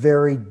it in a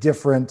very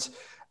different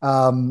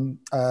subset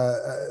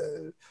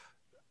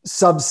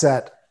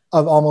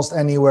of almost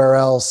anywhere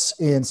else,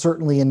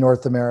 certainly in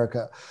North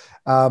America.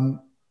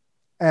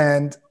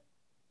 And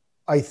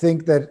I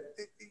think that,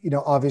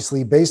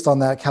 obviously based on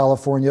that,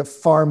 California,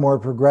 far more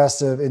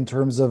progressive in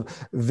terms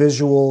of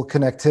visual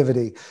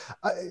connectivity.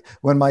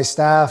 When my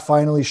staff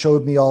finally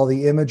showed me all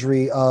the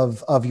imagery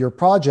of your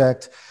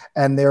project,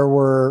 and there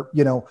were,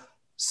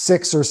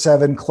 6 or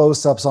 7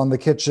 close-ups on the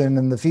kitchen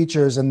and the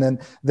features, and then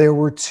there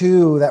were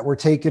 2 that were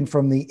taken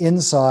from the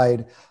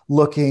inside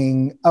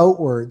looking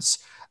outwards,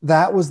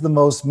 that was the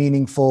most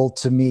meaningful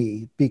to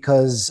me,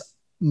 because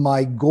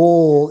my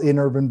goal in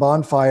Urban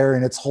Bonfire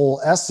in its whole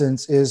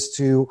essence is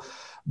to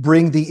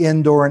bring the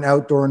indoor and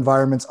outdoor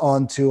environments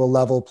onto a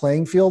level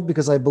playing field,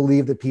 because I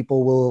believe that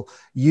people will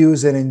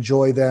use and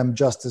enjoy them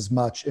just as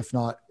much, if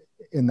not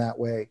in that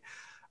way.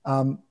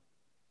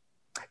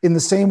 In the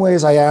same way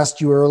as I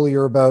asked you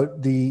earlier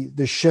about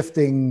the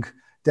shifting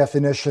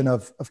definition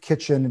of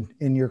kitchen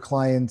in your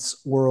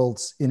clients'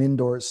 worlds in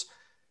indoors,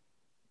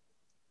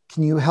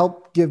 can you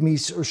help give me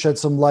or shed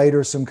some light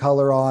or some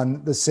color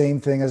on the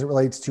same thing as it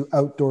relates to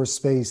outdoor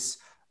space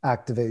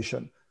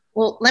activation?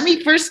 Well, let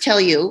me first tell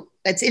you,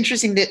 it's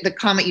interesting that the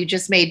comment you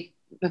just made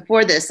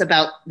before this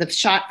about the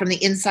shot from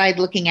the inside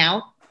looking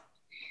out.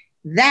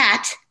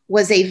 That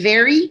was a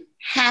very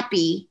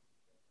happy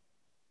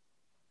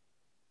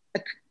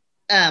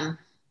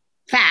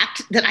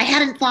fact that I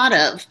hadn't thought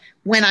of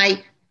when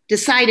I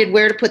decided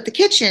where to put the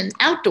kitchen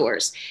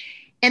outdoors.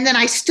 And then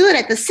I stood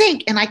at the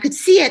sink and I could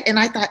see it and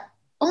I thought,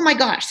 oh my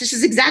gosh, this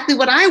is exactly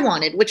what I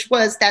wanted, which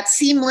was that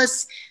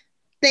seamless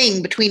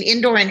thing between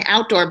indoor and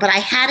outdoor, but I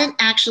hadn't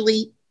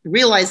actually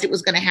realized it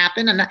was going to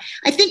happen. And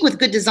I think with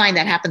good design,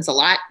 that happens a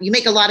lot. You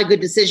make a lot of good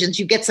decisions,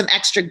 you get some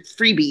extra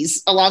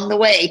freebies along the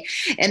way.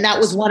 And that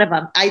was one of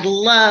them. I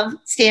love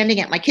standing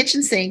at my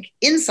kitchen sink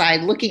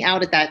inside, looking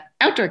out at that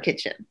outdoor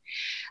kitchen.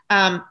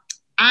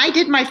 I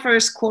did my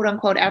first quote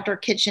unquote outdoor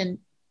kitchen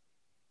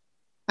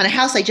on a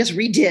house I just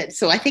redid.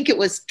 So I think it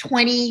was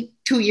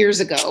 22 years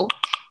ago.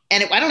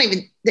 And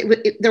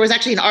there was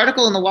actually an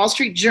article in the Wall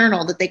Street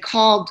Journal that they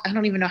called, I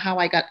don't even know how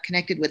I got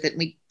connected with it.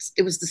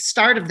 It was the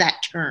start of that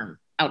term,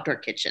 outdoor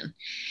kitchen.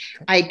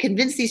 I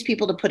convinced these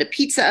people to put a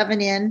pizza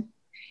oven in.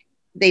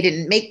 They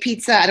didn't make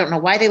pizza. I don't know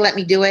why they let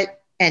me do it.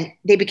 And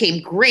they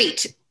became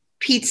great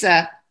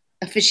pizza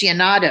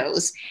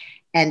aficionados.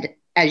 And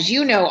as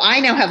you know,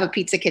 I now have a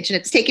pizza kitchen.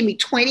 It's taken me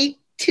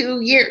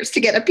 22 years to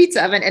get a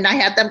pizza oven. And I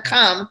had them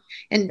come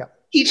and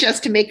teach us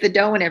to make the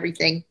dough and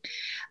everything.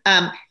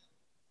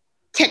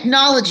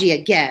 Technology,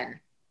 again,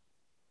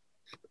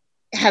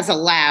 has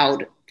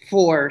allowed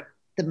for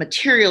the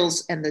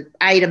materials and the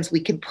items we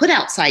can put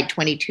outside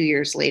 22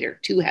 years later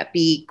to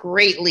be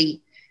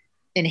greatly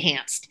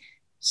enhanced.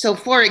 So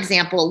for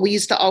example, we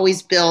used to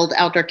always build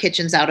outdoor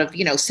kitchens out of,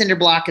 cinder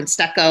block and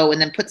stucco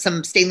and then put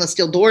some stainless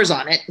steel doors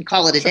on it and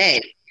call it a Sure.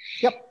 day.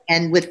 Yep.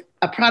 And with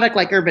a product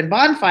like Urban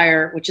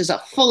Bonfire, which is a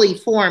fully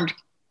formed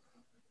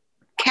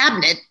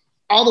cabinet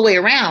all the way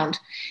around,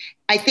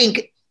 I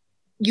think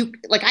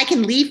I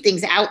can leave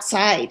things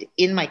outside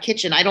in my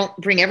kitchen. I don't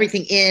bring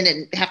everything in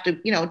and have to,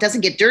 it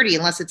doesn't get dirty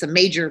unless it's a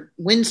major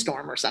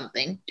windstorm or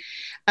something.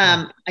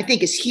 I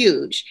think is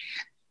huge.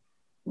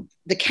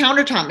 The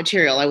countertop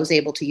material I was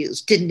able to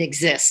use didn't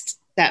exist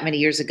that many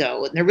years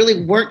ago. And there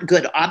really weren't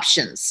good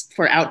options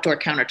for outdoor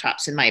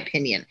countertops, in my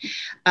opinion.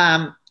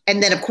 And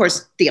then, of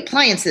course, the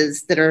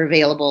appliances that are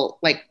available,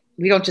 like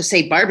we don't just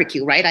say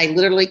barbecue, right? I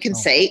literally can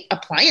say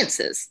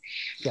appliances.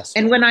 Yes.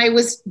 And when I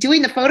was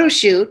doing the photo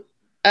shoot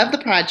of the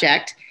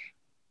project,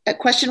 a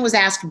question was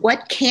asked,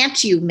 what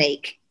can't you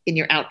make in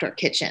your outdoor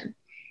kitchen?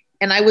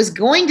 And I was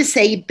going to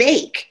say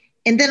bake.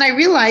 And then I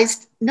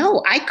realized,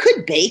 no, I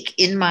could bake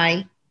in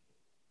my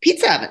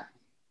pizza oven.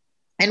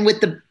 And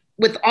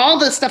with all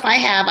the stuff I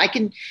have, I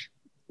can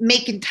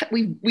make,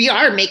 we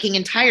are making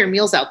entire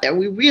meals out there.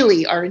 We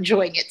really are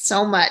enjoying it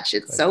so much.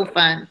 It's so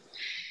fun.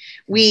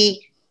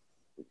 We've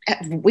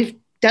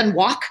done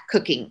wok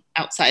cooking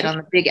outside on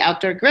the big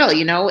outdoor grill.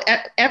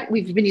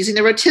 We've been using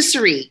the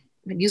rotisserie.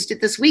 We used it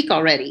this week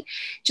already.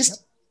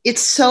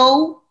 It's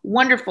so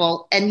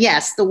wonderful. And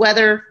yes, the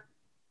weather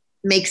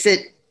makes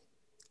it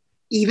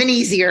even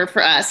easier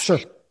for us. Sure.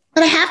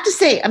 But I have to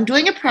say, I'm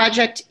doing a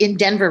project in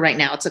Denver right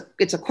now.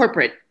 It's a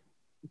corporate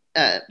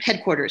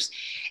headquarters.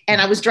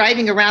 And I was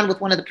driving around with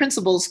one of the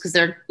principals because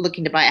they're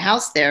looking to buy a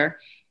house there.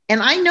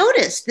 And I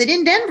noticed that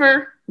in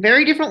Denver,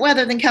 very different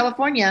weather than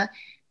California,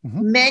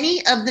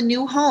 many of the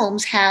new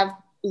homes have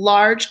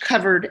large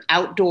covered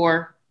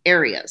outdoor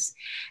areas.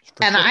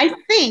 And I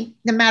think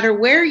no matter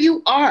where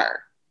you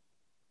are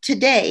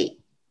today,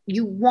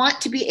 you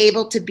want to be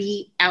able to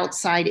be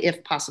outside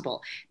if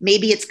possible.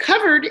 Maybe it's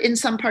covered in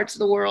some parts of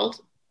the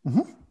world,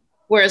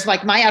 whereas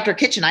like my outdoor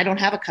kitchen, I don't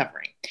have a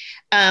covering.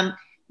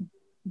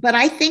 But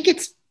I think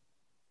it's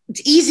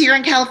easier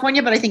in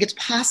California, but I think it's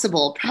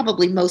possible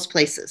probably most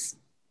places.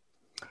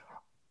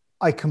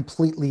 I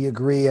completely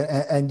agree.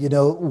 And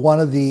one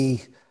of the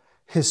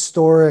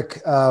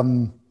historic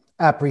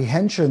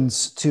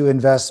apprehensions to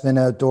investment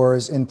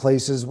outdoors in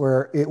places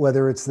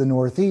whether it's the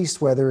Northeast,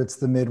 whether it's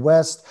the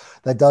Midwest,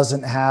 that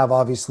doesn't have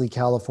obviously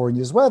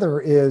California's weather,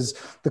 is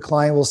the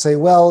client will say,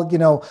 well,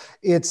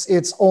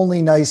 it's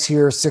only nice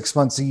here 6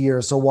 months a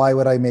year, so why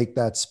would I make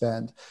that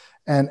spend?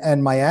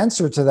 And my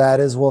answer to that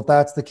is, well, if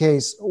that's the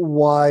case,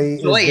 why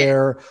is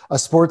there a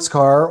sports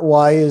car?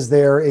 Why is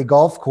there a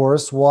golf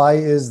course? Why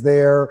is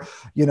there,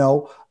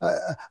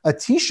 a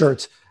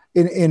t-shirt?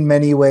 In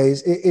many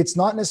ways, it's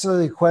not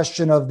necessarily a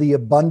question of the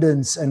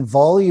abundance and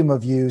volume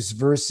of use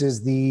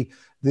versus the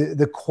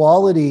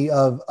quality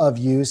of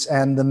use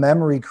and the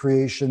memory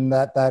creation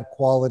that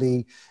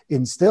quality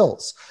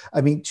instills.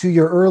 I mean, to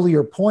your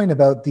earlier point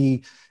about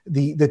the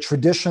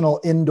traditional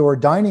indoor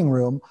dining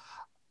room,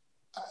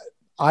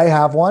 I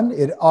have one.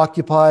 It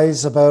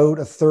occupies about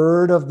a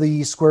third of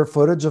the square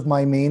footage of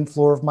my main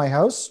floor of my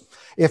house.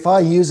 If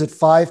I use it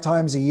 5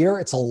 times a year,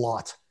 it's a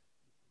lot.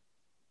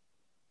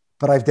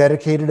 But I've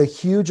dedicated a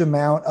huge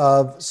amount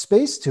of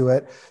space to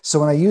it. So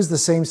when I use the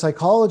same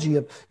psychology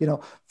of,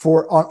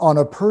 on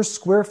a per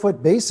square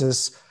foot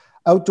basis,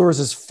 outdoors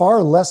is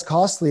far less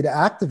costly to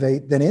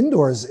activate than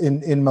indoors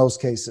in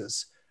most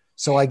cases.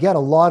 So I get a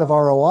lot of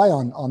ROI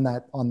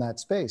on that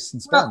space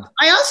and spend. Well,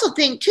 I also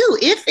think too,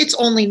 if it's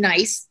only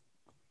nice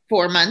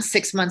 4 months,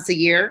 6 months a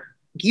year,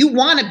 you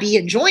want to be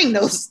enjoying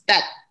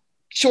that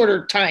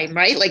shorter time,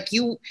 right? Like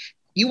you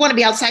want to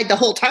be outside the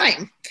whole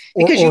time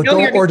because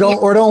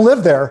don't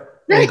live there.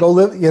 Right. Go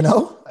live,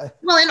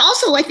 Well, and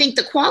also I think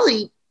the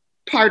quality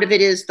part of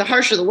it is the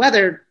harsher the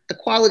weather, the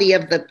quality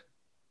of the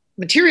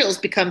materials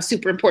becomes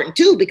super important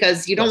too,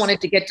 because you don't want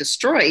it to get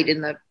destroyed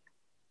and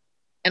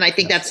I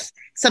think that's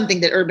something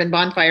that Urban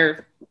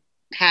Bonfire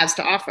has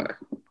to offer.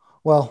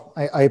 Well,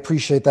 I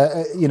appreciate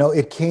that.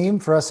 It came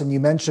for us, and you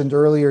mentioned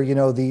earlier,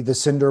 the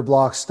cinder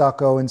block,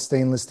 stucco, and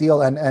stainless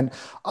steel, and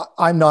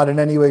I'm not in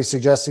any way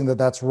suggesting that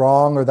that's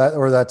wrong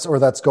or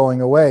that's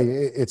going away.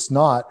 It's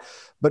not.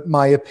 But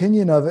my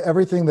opinion of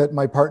everything that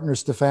my partner,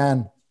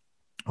 Stefan,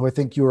 who I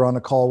think you were on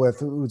a call with,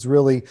 who's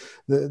really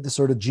the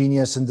sort of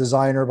genius and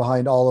designer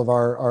behind all of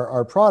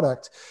our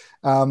product,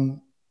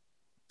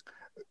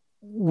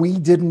 we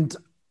didn't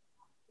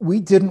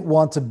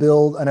want to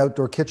build an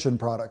outdoor kitchen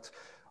product.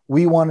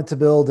 We wanted to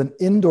build an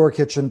indoor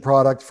kitchen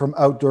product from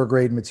outdoor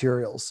grade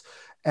materials.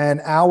 And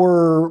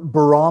our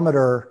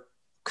barometer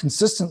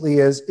consistently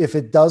is, if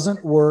it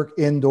doesn't work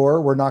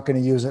indoor, we're not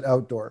going to use it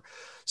outdoor.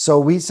 So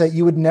we say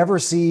you would never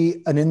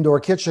see an indoor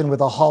kitchen with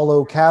a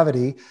hollow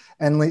cavity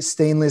and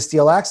stainless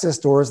steel access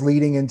doors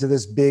leading into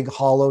this big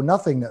hollow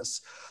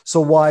nothingness. So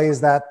why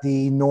is that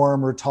the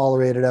norm or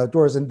tolerated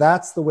outdoors? And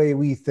that's the way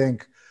we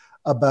think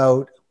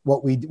about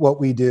what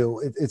we do.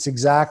 It's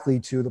exactly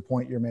to the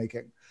point you're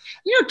making.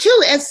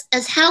 Too,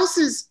 as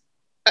houses,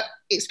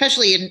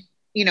 especially in,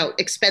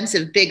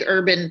 expensive, big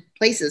urban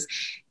places,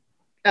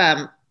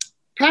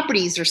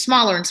 properties are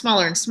smaller and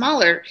smaller and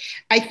smaller,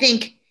 I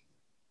think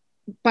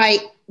by,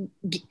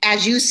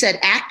 as you said,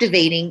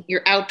 activating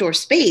your outdoor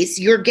space,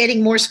 you're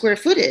getting more square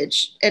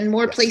footage and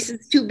more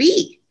places to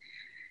be.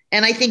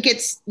 And I think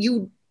it's,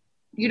 you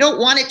don't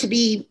want it to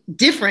be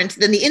different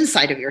than the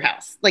inside of your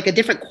house, like a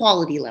different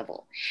quality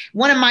level.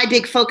 One of my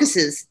big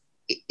focuses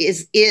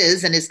is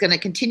and is going to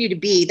continue to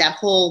be that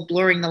whole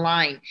blurring the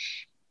line,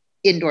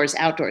 indoors,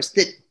 outdoors.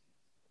 That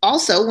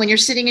also, when you're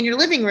sitting in your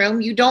living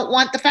room, you don't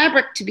want the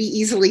fabric to be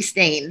easily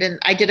stained. And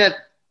I did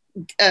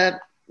a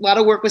lot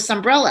of work with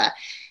Sunbrella,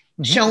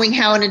 showing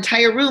how an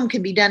entire room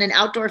can be done in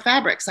outdoor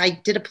fabrics. I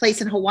did a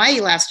place in Hawaii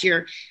last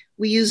year.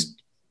 We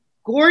used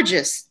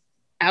gorgeous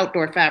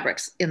outdoor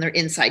fabrics in their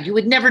inside. You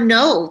would never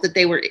know that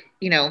they were,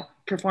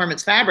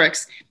 performance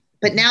fabrics,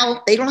 but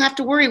now they don't have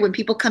to worry when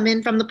people come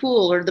in from the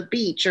pool or the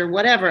beach or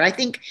whatever. I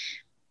think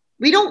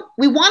we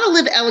want to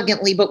live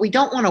elegantly, but we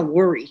don't want to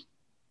worry.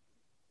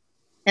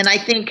 And I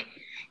think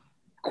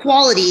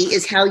quality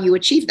is how you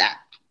achieve that.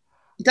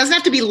 It doesn't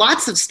have to be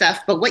lots of stuff,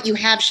 but what you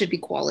have should be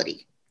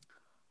quality.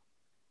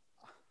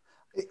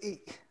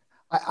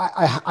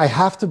 I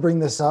have to bring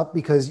this up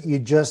because you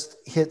just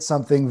hit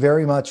something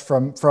very much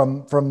from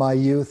my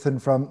youth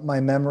and from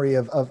my memory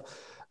of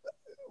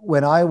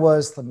when I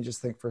was, let me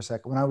just think for a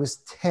second. When I was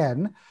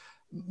 10,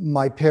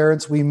 my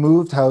parents, we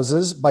moved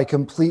houses by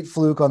complete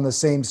fluke on the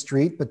same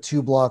street, but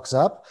 2 blocks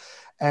up.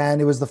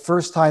 And it was the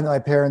first time that my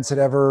parents had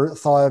ever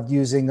thought of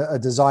using a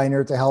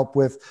designer to help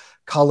with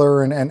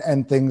color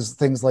and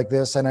things like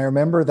this. And I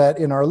remember that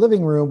in our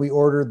living room, we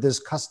ordered this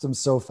custom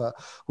sofa,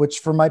 which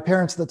for my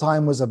parents at the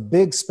time was a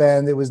big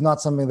spend. It was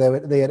not something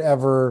that they had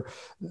ever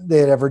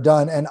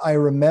done. And I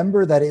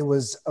remember that it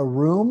was a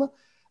room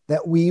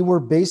that we were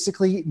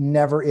basically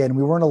never in.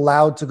 We weren't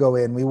allowed to go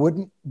in. We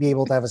wouldn't be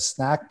able to have a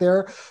snack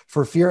there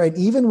for fear. And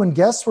even when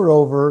guests were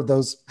over,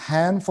 those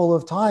handful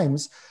of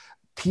times,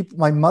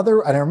 my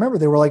mother, and I remember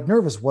they were like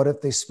nervous. What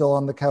if they spill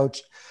on the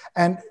couch?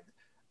 And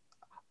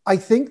I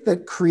think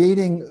that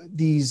creating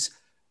these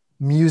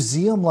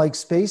museum-like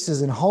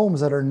spaces in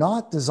homes that are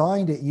not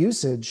designed at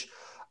usage,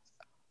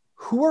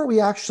 who are we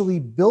actually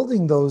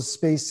building those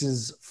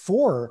spaces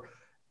for?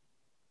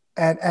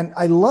 And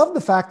I love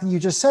the fact that you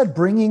just said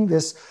bringing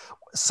this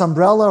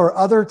Sunbrella or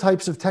other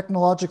types of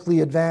technologically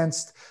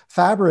advanced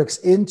fabrics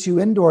into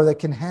indoor that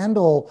can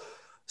handle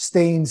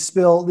stain,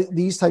 spill,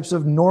 these types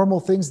of normal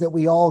things that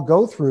we all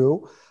go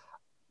through.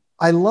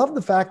 I love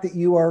the fact that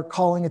you are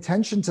calling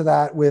attention to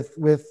that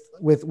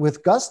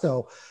with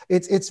gusto.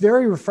 It's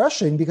very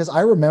refreshing because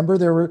I remember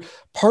there were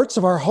parts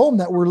of our home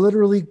that were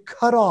literally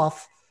cut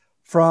off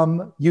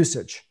from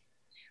usage.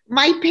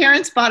 My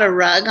parents bought a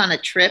rug on a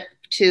trip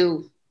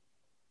to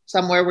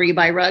somewhere where you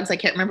buy rugs. I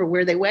can't remember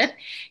where they went.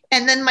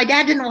 And then my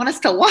dad didn't want us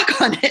to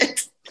walk on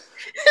it.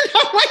 And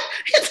I'm like,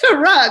 it's a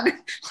rug.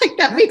 Like,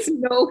 that makes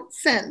no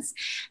sense.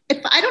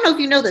 I don't know if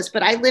you know this,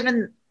 but I live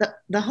in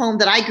the home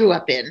that I grew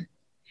up in.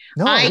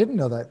 No, I didn't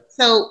know that.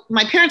 So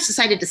my parents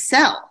decided to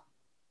sell,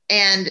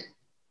 and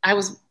I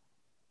was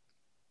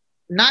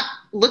not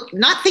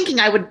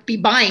thinking I would be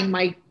buying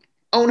my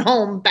own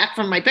home back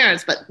from my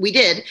parents, but we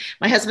did.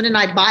 My husband and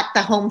I bought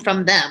the home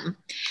from them,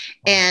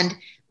 and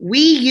we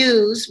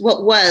use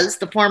what was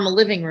the formal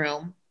living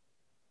room,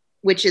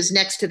 which is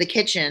next to the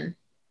kitchen,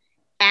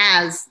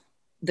 as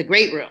the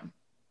great room.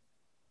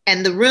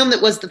 And the room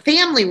that was the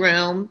family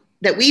room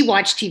that we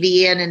watch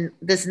TV in and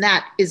this and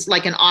that is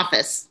like an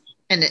office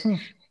and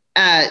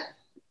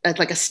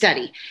like a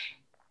study.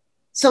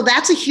 So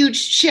that's a huge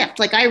shift.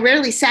 Like, I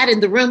rarely sat in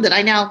the room that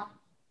I now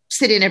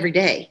sit in every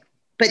day,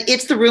 but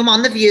it's the room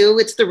on the view.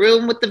 It's the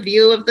room with the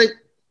view of the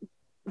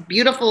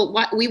beautiful,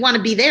 we want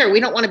to be there. We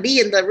don't want to be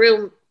in the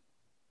room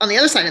on the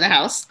other side of the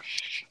house.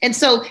 And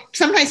so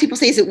sometimes people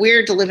say, is it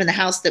weird to live in the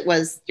house that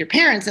was your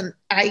parents? And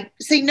I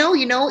say, no,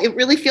 it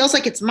really feels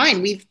like it's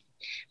mine.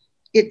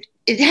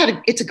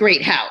 It's a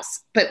great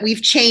house, but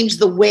we've changed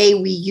the way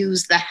we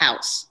use the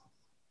house.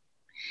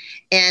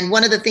 And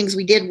one of the things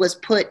we did was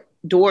put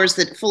doors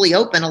that fully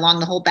open along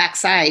the whole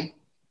backside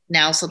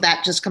now. So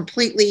that just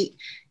completely,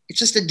 it's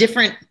just a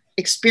different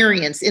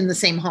experience in the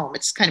same home.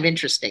 It's kind of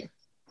interesting.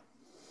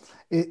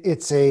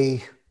 It's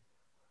a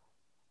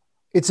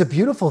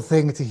beautiful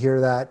thing to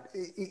hear that.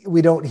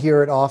 We don't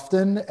hear it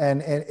often.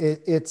 And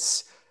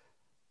it's,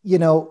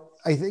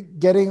 I think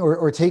getting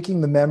or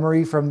taking the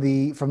memory from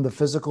the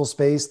physical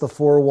space, the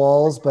 4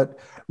 walls, but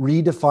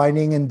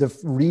redefining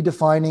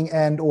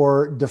and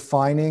or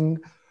defining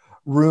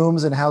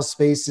rooms and how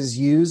space is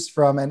used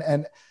from,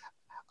 and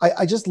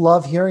I just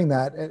love hearing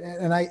that.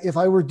 And if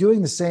I were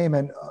doing the same,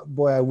 and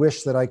boy, I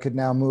wish that I could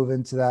now move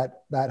into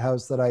that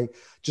house that I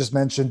just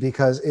mentioned,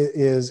 because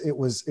it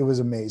was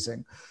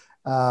amazing.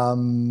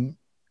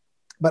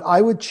 But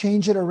I would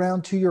change it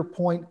around, to your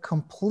point,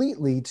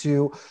 completely,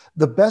 to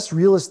the best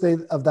real estate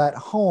of that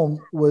home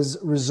was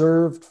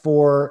reserved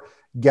for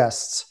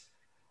guests.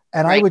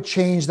 And right. I would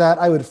change that.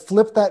 I would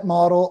flip that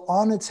model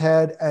on its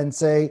head and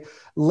say,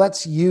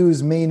 let's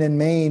use Main and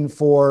Main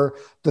for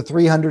the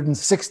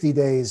 360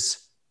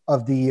 days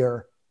of the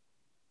year,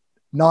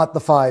 not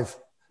the 5.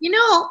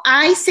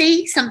 I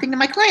say something to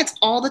my clients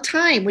all the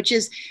time, which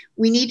is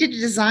we need to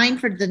design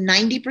for the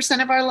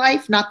 90% of our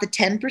life, not the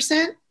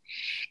 10%.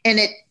 And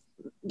it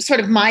sort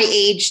of my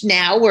age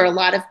now, where a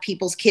lot of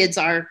people's kids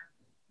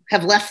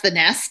have left the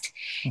nest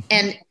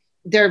and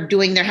they're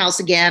doing their house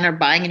again or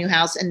buying a new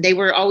house. And they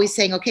were always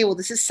saying, okay, well,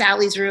 this is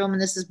Sally's room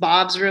and this is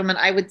Bob's room. And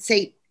I would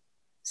say,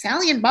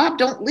 Sally and Bob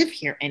don't live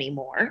here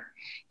anymore.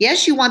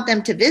 Yes, you want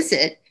them to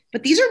visit,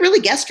 but these are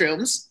really guest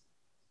rooms.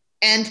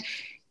 And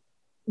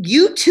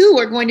you too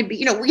are going to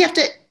be, we have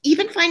to,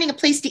 even finding a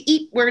place to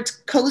eat where it's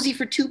cozy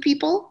for 2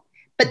 people,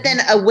 but then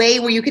a way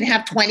where you can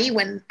have 20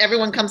 when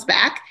everyone comes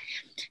back,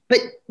 but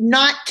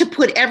not to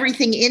put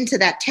everything into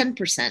that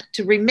 10%,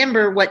 to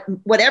remember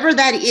whatever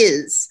that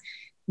is,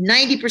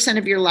 90%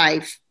 of your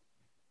life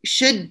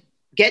should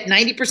get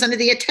 90% of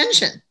the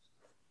attention.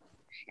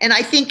 And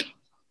I think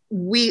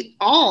we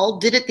all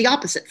did it the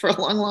opposite for a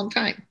long, long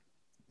time.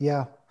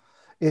 Yeah,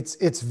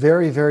 it's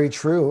very, very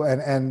true.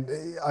 And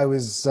I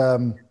was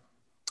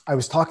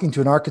talking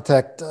to an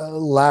architect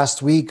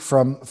last week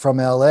from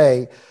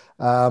LA,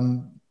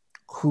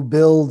 who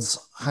builds,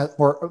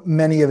 or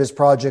many of his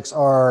projects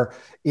are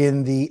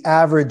in the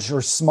average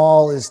or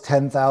small is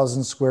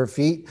 10,000 square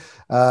feet,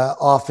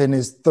 often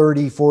is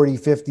 30, 40,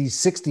 50,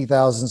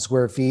 60,000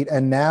 square feet.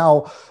 And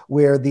now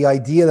where the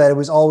idea that it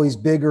was always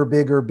bigger,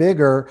 bigger,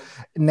 bigger,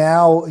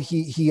 now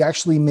he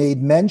actually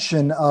made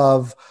mention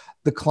of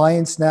the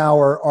clients now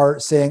are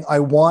saying, I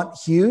want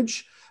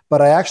huge,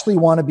 but I actually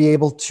want to be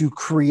able to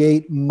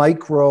create a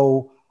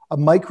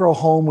micro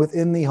home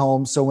within the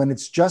home. So when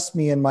it's just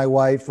me and my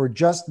wife or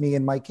just me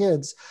and my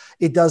kids,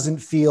 it doesn't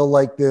feel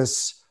like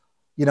this,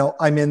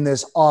 I'm in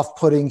this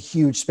off-putting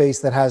huge space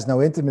that has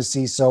no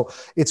intimacy. So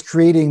it's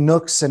creating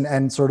nooks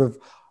and sort of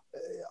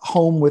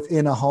home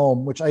within a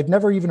home, which I'd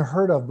never even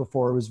heard of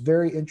before. It was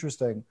very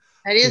interesting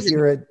to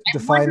hear it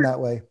defined that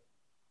way.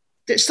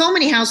 There's so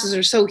many houses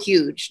are so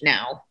huge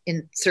now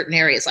in certain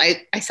areas.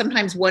 I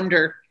sometimes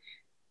wonder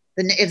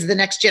if the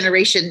next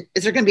generation,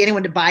 is there going to be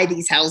anyone to buy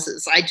these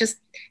houses?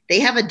 They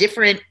have a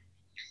different,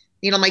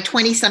 my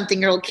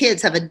 20-something-year-old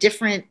kids have a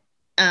different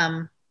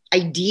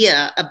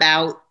idea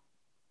about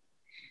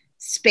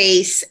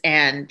space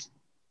and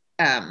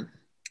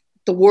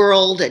the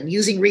world and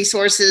using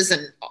resources.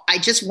 And I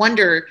just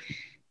wonder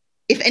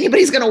if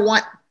anybody's going to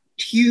want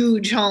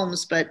huge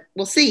homes, but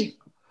we'll see.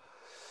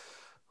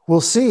 We'll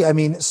see. I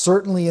mean,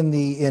 certainly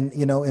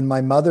in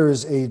my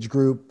mother's age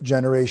group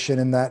generation,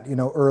 in that,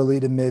 early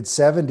to mid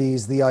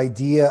 70s, the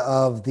idea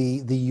of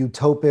the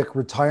utopic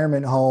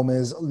retirement home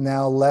is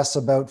now less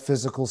about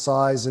physical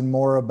size and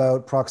more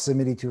about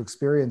proximity to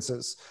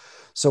experiences.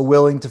 So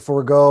willing to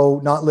forego,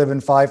 not live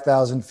in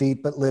 5,000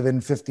 feet, but live in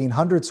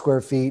 1,500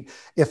 square feet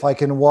if I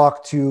can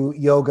walk to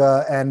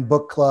yoga and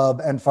book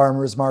club and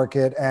farmers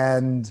market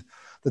and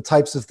the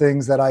types of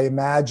things that I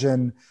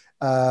imagine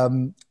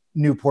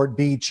Newport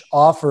Beach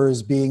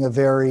offers, being a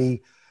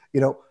very,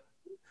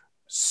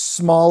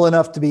 small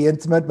enough to be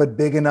intimate, but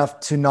big enough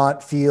to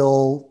not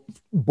feel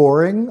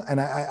boring.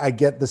 And I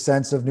get the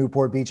sense of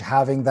Newport Beach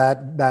having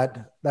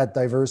that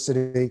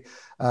diversity.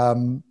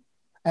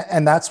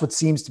 And that's what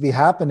seems to be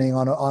happening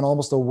on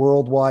almost a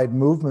worldwide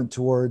movement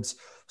towards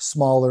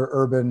smaller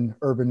urban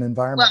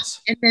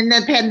environments. Well, and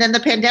then the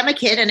pandemic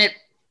hit and it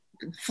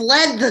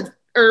fled the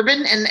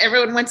urban and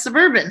everyone went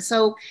suburban.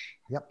 So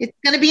yep. It's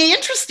going to be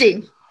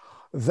interesting.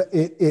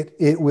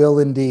 It will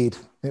indeed.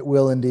 It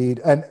will indeed.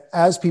 And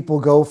as people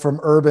go from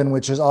urban,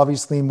 which is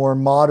obviously more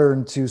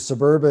modern, to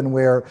suburban,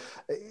 where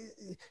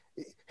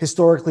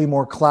historically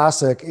more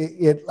classic,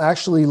 it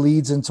actually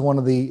leads into one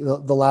of the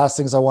last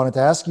things I wanted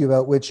to ask you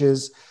about, which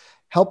is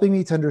helping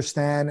me to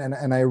understand.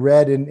 And I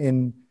read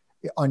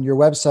on your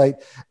website,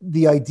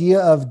 the idea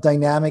of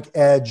dynamic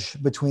edge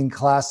between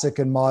classic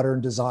and modern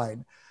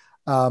design.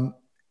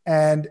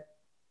 And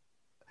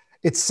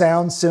it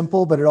sounds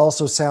simple, but it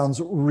also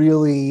sounds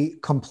really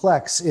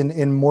complex in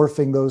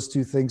morphing those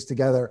two things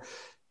together.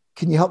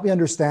 Can you help me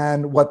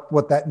understand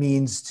what that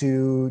means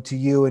to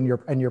you and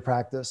your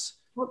practice?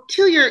 Well,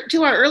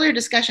 to our earlier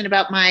discussion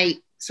about my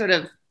sort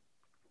of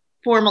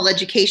formal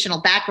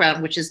educational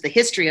background, which is the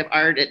history of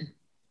art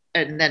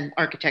and then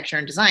architecture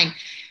and design,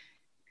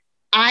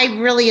 I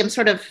really am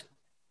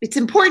it's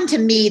important to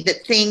me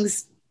that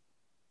things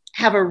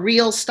have a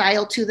real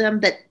style to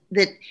them, that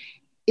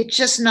it's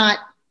just not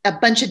a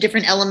bunch of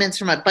different elements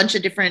from a bunch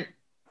of different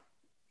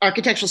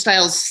architectural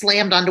styles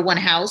slammed onto one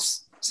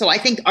house. So I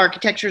think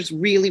architecture is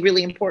really,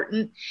 really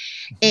important.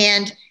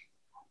 And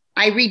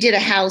I redid a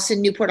house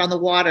in Newport on the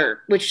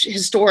Water, which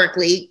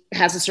historically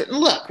has a certain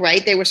look,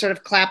 right? They were sort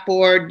of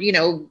clapboard,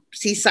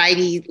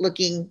 seaside-y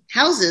looking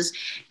houses.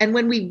 And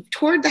when we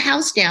toured the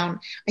house down,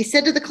 I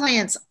said to the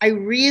clients, I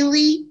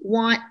really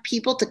want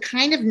people to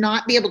kind of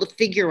not be able to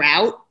figure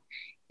out,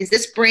 is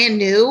this brand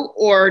new,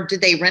 or did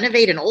they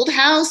renovate an old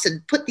house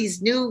and put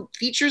these new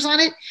features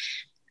on it?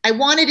 I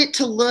wanted it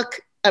to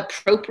look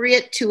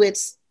appropriate to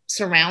its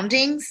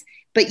surroundings,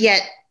 but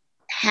yet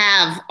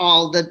have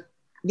all the,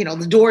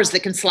 the doors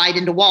that can slide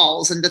into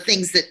walls and the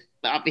things that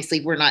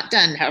obviously we're not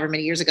done however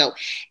many years ago.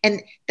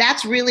 And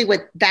that's really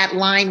what that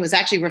line was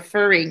actually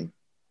referring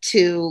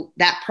to,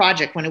 that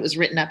project when it was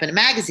written up in a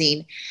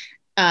magazine.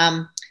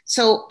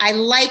 So I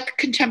like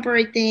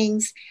contemporary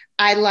things.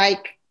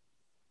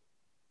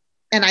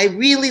 And I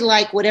really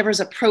like whatever's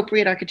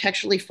appropriate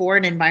architecturally for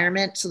an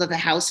environment so that the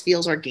house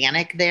feels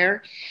organic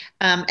there.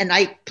 And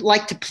I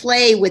like to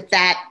play with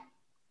that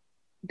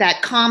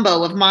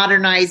combo of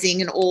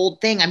modernizing an old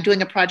thing. I'm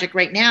doing a project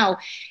right now,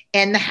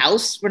 and the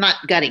house, we're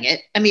not gutting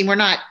it. I mean, we're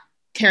not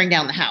tearing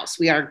down the house.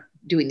 We are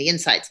doing the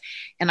insides.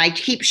 And I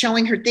keep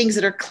showing her things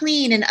that are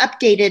clean and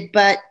updated,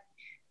 but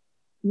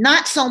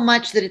not so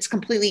much that it's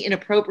completely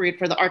inappropriate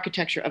for the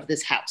architecture of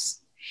this house.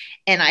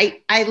 And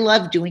I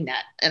love doing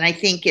that. And I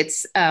think it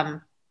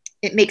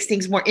makes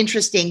things more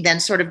interesting than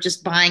sort of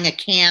just buying a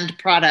canned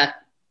product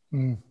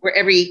where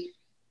every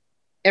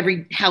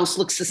house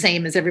looks the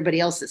same as everybody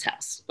else's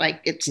house.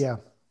 Like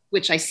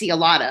which I see a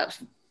lot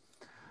of.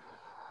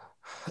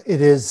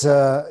 It is,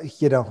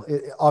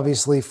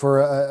 obviously for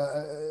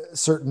a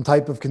certain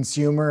type of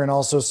consumer and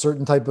also a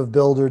certain type of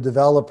builder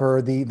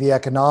developer, the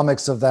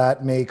economics of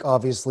that make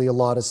obviously a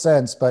lot of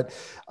sense, but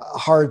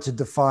hard to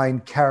define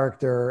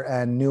character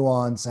and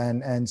nuance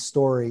and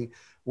story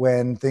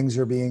when things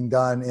are being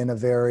done in a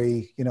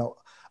very,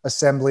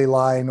 assembly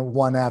line,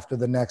 one after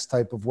the next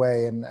type of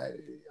way. And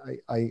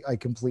I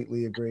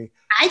completely agree.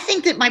 I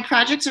think that my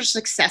projects are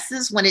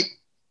successes when it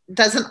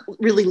doesn't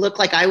really look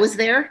like I was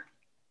there.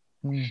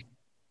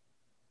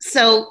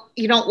 So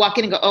you don't walk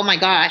in and go, oh my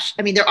gosh.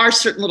 I mean, there are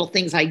certain little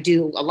things I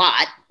do a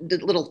lot, the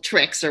little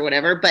tricks or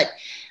whatever, but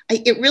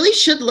it really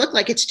should look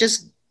like it's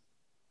just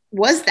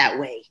was that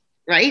way,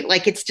 right?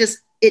 Like it's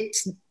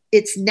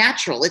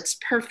natural. It's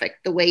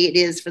perfect the way it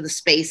is for the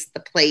space, the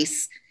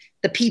place,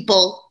 the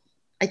people.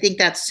 I think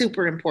that's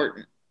super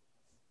important.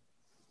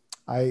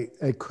 I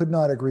could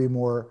not agree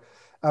more.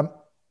 On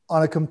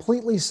a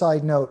completely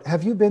side note,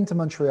 have you been to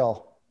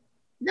Montreal?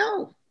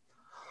 No.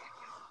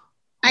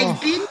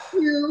 I've been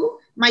to,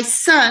 my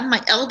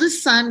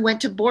eldest son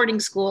went to boarding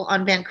school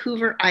on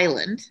Vancouver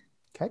Island.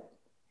 Okay.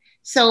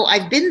 So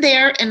I've been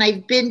there, and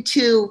I've been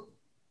to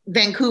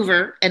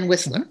Vancouver and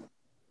Whistler.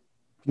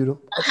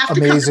 Beautiful,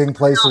 amazing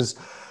places.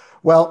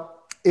 Well,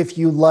 if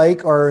you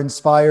like or are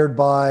inspired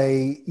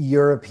by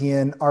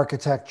European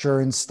architecture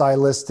and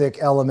stylistic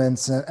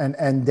elements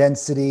and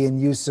density and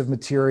use of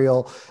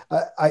material,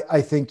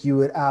 I think you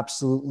would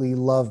absolutely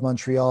love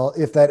Montreal.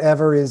 If that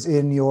ever is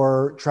in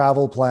your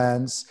travel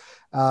plans,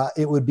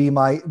 it would be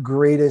my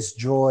greatest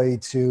joy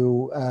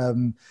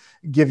to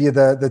give you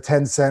the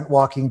 10-cent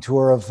walking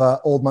tour of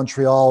Old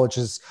Montreal, which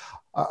is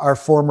our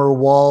former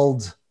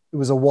it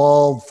was a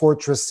walled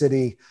fortress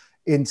city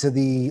into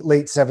the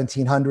late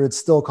 1700s,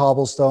 still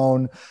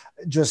cobblestone,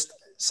 just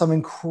some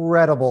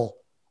incredible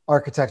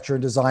architecture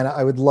and design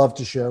I would love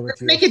to share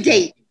with you. Make a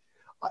date.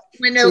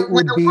 When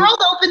the world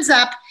opens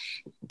up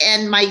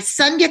and my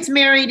son gets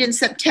married in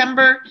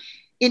September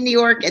in New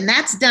York and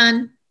that's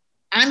done,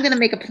 I'm going to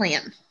make a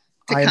plan.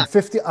 I'm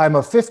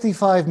a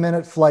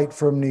 55-minute flight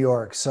from New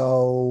York,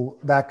 so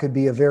that could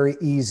be a very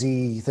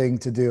easy thing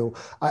to do.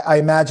 I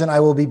imagine I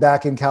will be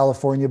back in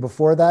California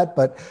before that,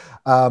 but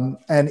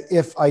and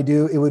if I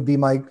do, it would be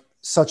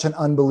such an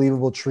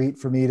unbelievable treat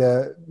for me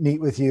to meet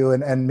with you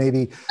and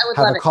maybe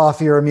have a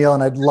coffee or a meal,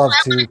 and I'd love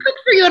to cook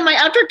for you in my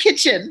outdoor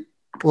kitchen.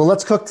 Well,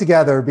 let's cook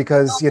together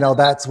because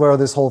that's where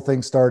this whole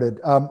thing started.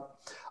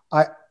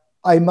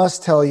 I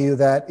must tell you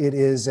that it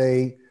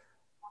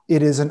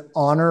is an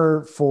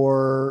honor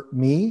for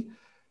me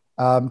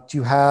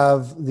to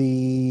have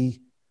the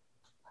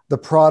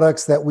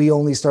products that we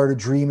only started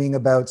dreaming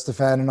about,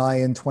 Stefan and I,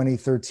 in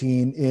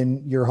 2013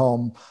 in your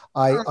home.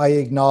 I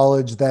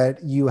acknowledge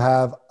that you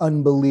have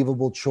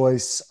unbelievable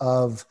choice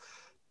of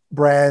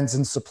brands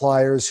and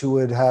suppliers who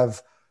would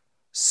have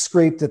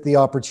scraped at the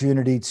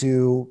opportunity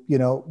to,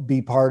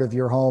 be part of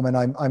your home. And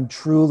I'm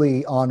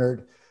truly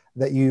honored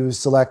that you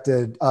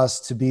selected us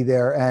to be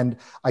there. And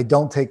I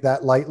don't take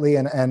that lightly.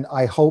 And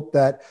I hope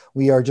that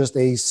we are just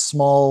a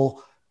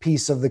small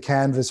piece of the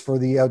canvas for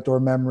the outdoor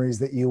memories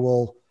that you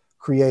will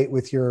create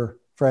with your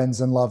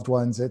friends and loved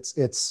ones.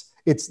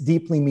 It's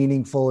deeply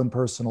meaningful and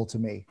personal to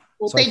me.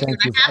 Well, so thank you.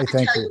 I have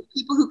to tell you,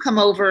 people who come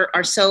over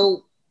are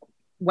so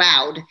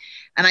wowed.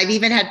 And I've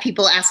even had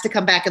people ask to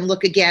come back and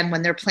look again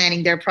when they're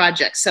planning their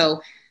projects.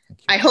 So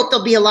I hope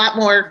there'll be a lot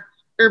more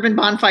Urban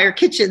Bonfire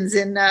kitchens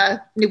in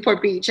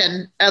Newport Beach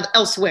and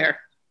elsewhere.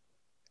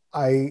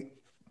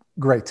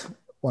 Great.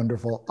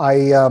 Wonderful.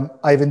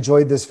 I've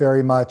enjoyed this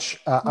very much.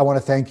 I want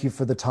to thank you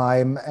for the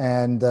time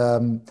and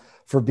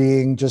for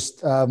being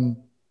just,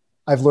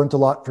 I've learned a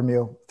lot from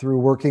you through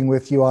working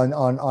with you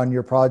on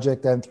your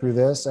project and through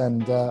this.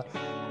 And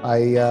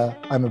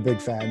I'm a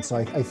big fan. So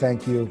I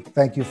thank you.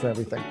 Thank you for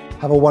everything.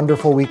 Have a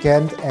wonderful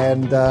weekend.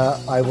 And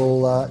I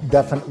will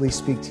definitely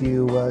speak to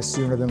you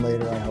sooner than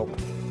later, I hope.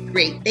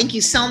 Great. Thank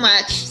you so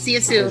much. See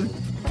you soon.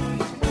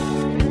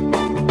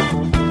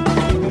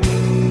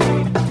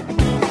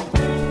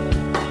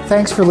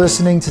 Thanks for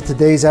listening to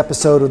today's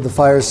episode of the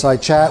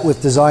Fireside Chat with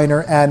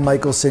designer Anne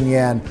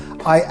Michelson-Yan.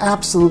 I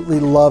absolutely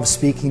love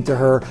speaking to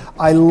her.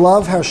 I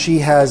love how she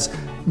has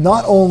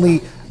not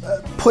only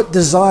put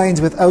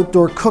designs with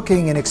outdoor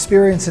cooking and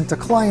experience into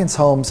clients'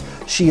 homes,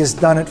 she has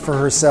done it for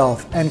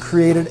herself and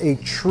created a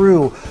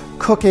true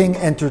cooking,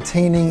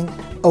 entertaining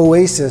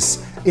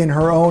oasis in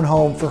her own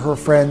home for her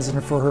friends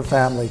and for her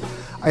family.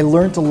 I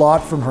learned a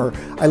lot from her.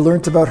 I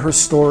learned about her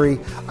story.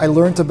 I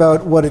learned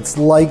about what it's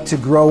like to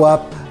grow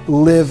up,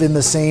 live in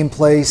the same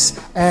place,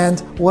 and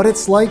what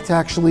it's like to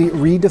actually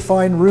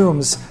redefine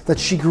rooms that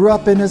she grew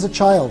up in as a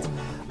child.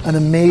 An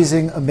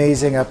amazing,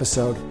 amazing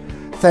episode.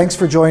 Thanks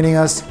for joining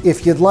us.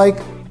 If you'd like,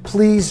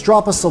 please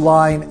drop us a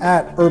line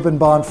at Urban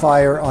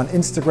Bonfire on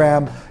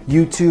Instagram,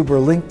 YouTube, or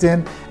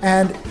LinkedIn,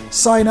 and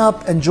sign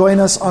up and join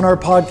us on our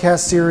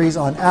podcast series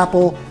on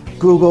Apple,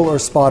 Google, or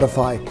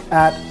Spotify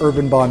at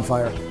Urban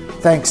Bonfire.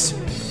 Thanks.